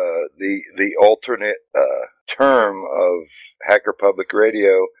the alternate term of Hacker Public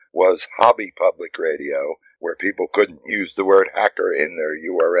Radio was Hobby Public Radio, where people couldn't use the word hacker in their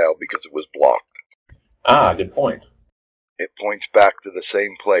URL because it was blocked. Ah, good point. It points back to the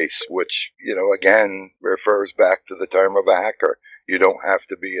same place, which, again, refers back to the term of a hacker. You don't have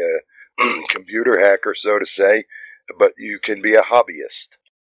to be a computer hacker, so to say, but you can be a hobbyist.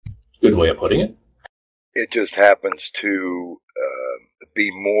 Good way of putting it. It just happens to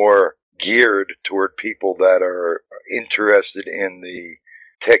be more geared toward people that are interested in the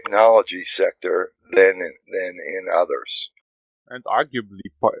technology sector than in others. And arguably,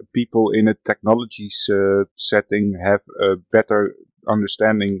 people in a technology setting have a better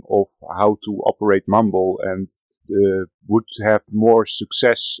understanding of how to operate Mumble and would have more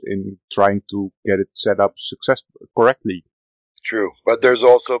success in trying to get it set up correctly. True, but there's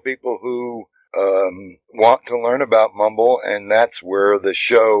also people who want to learn about Mumble, and that's where the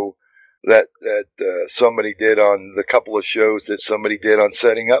show that somebody did on the couple of shows that somebody did on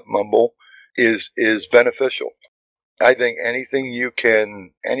setting up Mumble is beneficial. I think anything you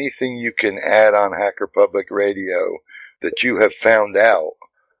can add on Hacker Public Radio that you have found out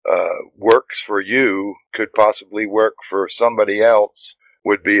works for you, could possibly work for somebody else,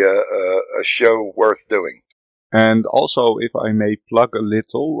 would be a show worth doing. And also, if I may plug a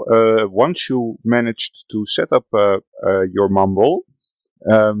little, once you managed to set up your Mumble,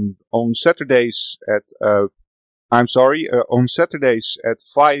 on Saturdays on Saturdays at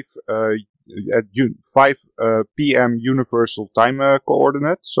 5 p.m. Universal Time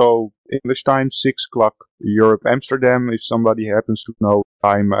coordinate, so English time, 6 o'clock Europe Amsterdam. If somebody happens to know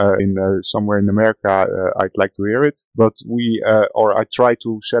time in somewhere in America, I'd like to hear it. But I try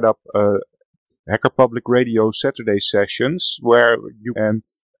to set up Hacker Public Radio Saturday sessions where you can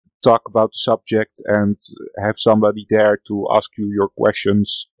talk about the subject and have somebody there to ask you your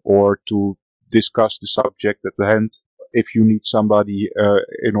questions or to discuss the subject at the hand if you need somebody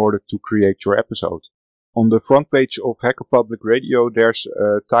in order to create your episode. On the front page of Hacker Public Radio, there's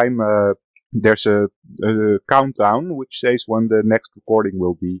a countdown which says when the next recording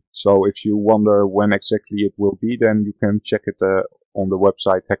will be. So if you wonder when exactly it will be, then you can check it on the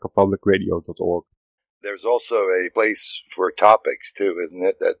website hackerpublicradio.org. There's also a place for topics too, isn't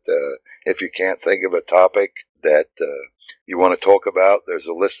it? That if you can't think of a topic that you want to talk about, there's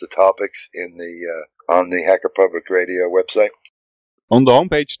a list of topics in on the Hacker Public Radio website. On the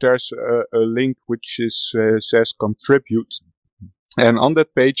homepage, there's a link which says contribute, and on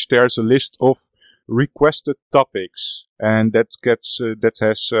that page there's a list of requested topics, and that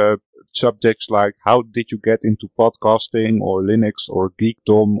has subjects like how did you get into podcasting, or Linux, or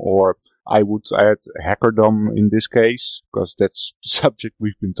geekdom, or I would add hackerdom in this case, because that's the subject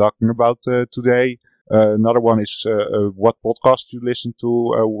we've been talking about today. Another one is what podcast you listen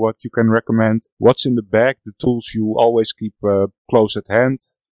to, what you can recommend, what's in the bag, the tools you always keep close at hand,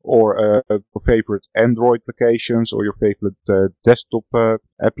 or your favorite Android applications, or your favorite desktop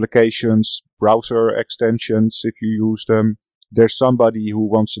applications, browser extensions if you use them. There's somebody who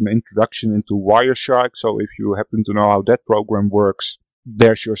wants an introduction into Wireshark, so if you happen to know how that program works,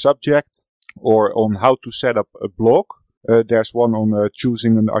 there's your subject. Or on how to set up a blog. There's one on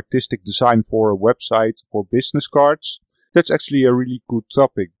choosing an artistic design for a website for business cards. That's actually a really good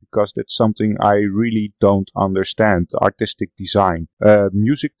topic because that's something I really don't understand, artistic design.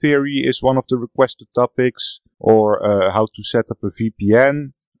 Music theory is one of the requested topics, or how to set up a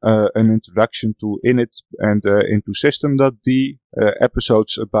VPN, an introduction to Init and into System.d,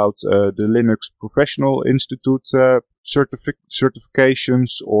 episodes about the Linux Professional Institute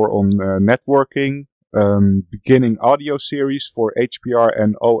certifications, or on networking. Beginning audio series for HPR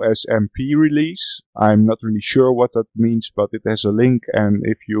and OSMP release. I'm not really sure what that means, but it has a link, and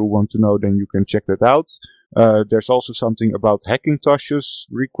if you want to know, then you can check that out. There's also something about Hackintoshes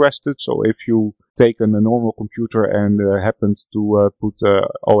requested, so if you take a normal computer and happen to put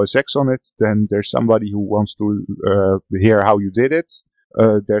OS X on it, then there's somebody who wants to hear how you did it.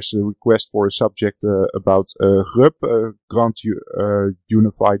 There's a request for a subject about GRUB, Grand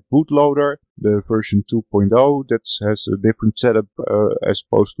Unified Bootloader, the version 2.0 that has a different setup as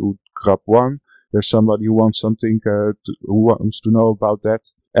opposed to GRUB 1. There's somebody who wants who wants to know about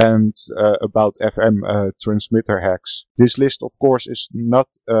that. And about FM transmitter hacks. This list, of course, is not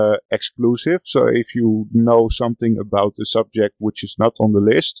exclusive. So if you know something about a subject which is not on the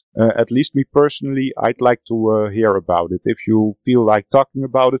list, at least me personally, I'd like to hear about it. If you feel like talking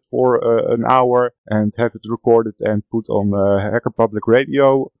about it for an hour and have it recorded and put on Hacker Public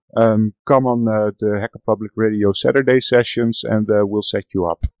Radio, come on the Hacker Public Radio Saturday sessions and we'll set you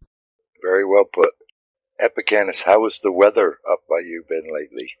up. Very well put. Epicanus, how has the weather up by you been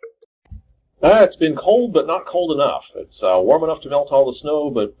lately? It's been cold, but not cold enough. It's warm enough to melt all the snow,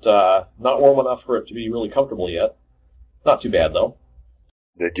 but not warm enough for it to be really comfortable yet. Not too bad, though.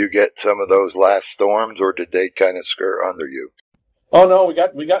 Did you get some of those last storms, or did they kind of skirt under you? Oh no,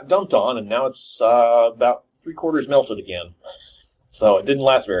 we got dumped on, and now it's about 3/4 melted again. So it didn't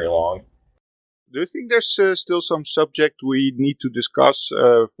last very long. Do you think there's still some subject we need to discuss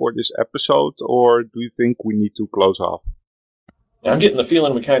for this episode, or do you think we need to close off? I'm getting the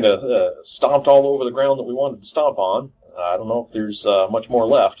feeling we kind of stomped all over the ground that we wanted to stomp on. I don't know if there's much more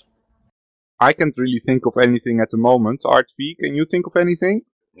left. I can't really think of anything at the moment. Art V, can you think of anything?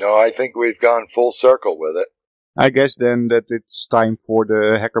 No, I think we've gone full circle with it. I guess then that it's time for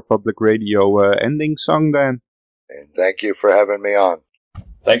the Hacker Public Radio ending song then. And thank you for having me on.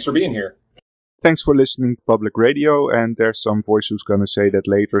 Thanks for being here. Thanks for listening to Public Radio, and there's some voice who's gonna say that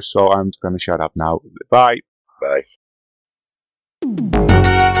later, so I'm gonna shut up now. Bye. Bye.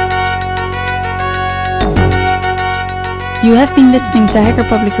 You have been listening to Hacker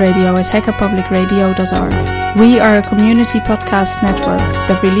Public Radio at hackerpublicradio.org. We are a community podcast network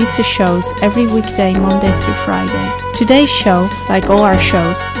that releases shows every weekday, Monday through Friday. Today's show, like all our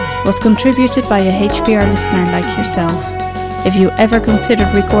shows, was contributed by a HPR listener like yourself. If you ever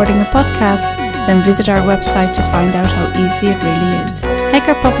considered recording a podcast, then visit our website to find out how easy it really is.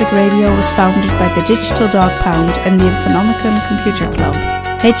 Hacker Public Radio was founded by the Digital Dog Pound and the Infonomicon Computer Club.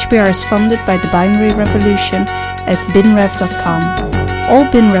 HPR is funded by the Binary Revolution at binrev.com. All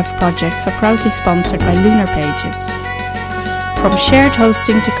BinRev projects are proudly sponsored by Lunar Pages. From shared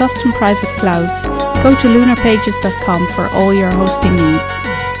hosting to custom private clouds, go to lunarpages.com for all your hosting needs.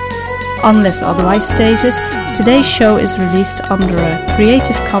 Unless otherwise stated, today's show is released under a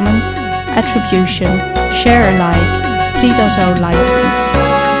Creative Commons Attribution Share Alike 3.0 license.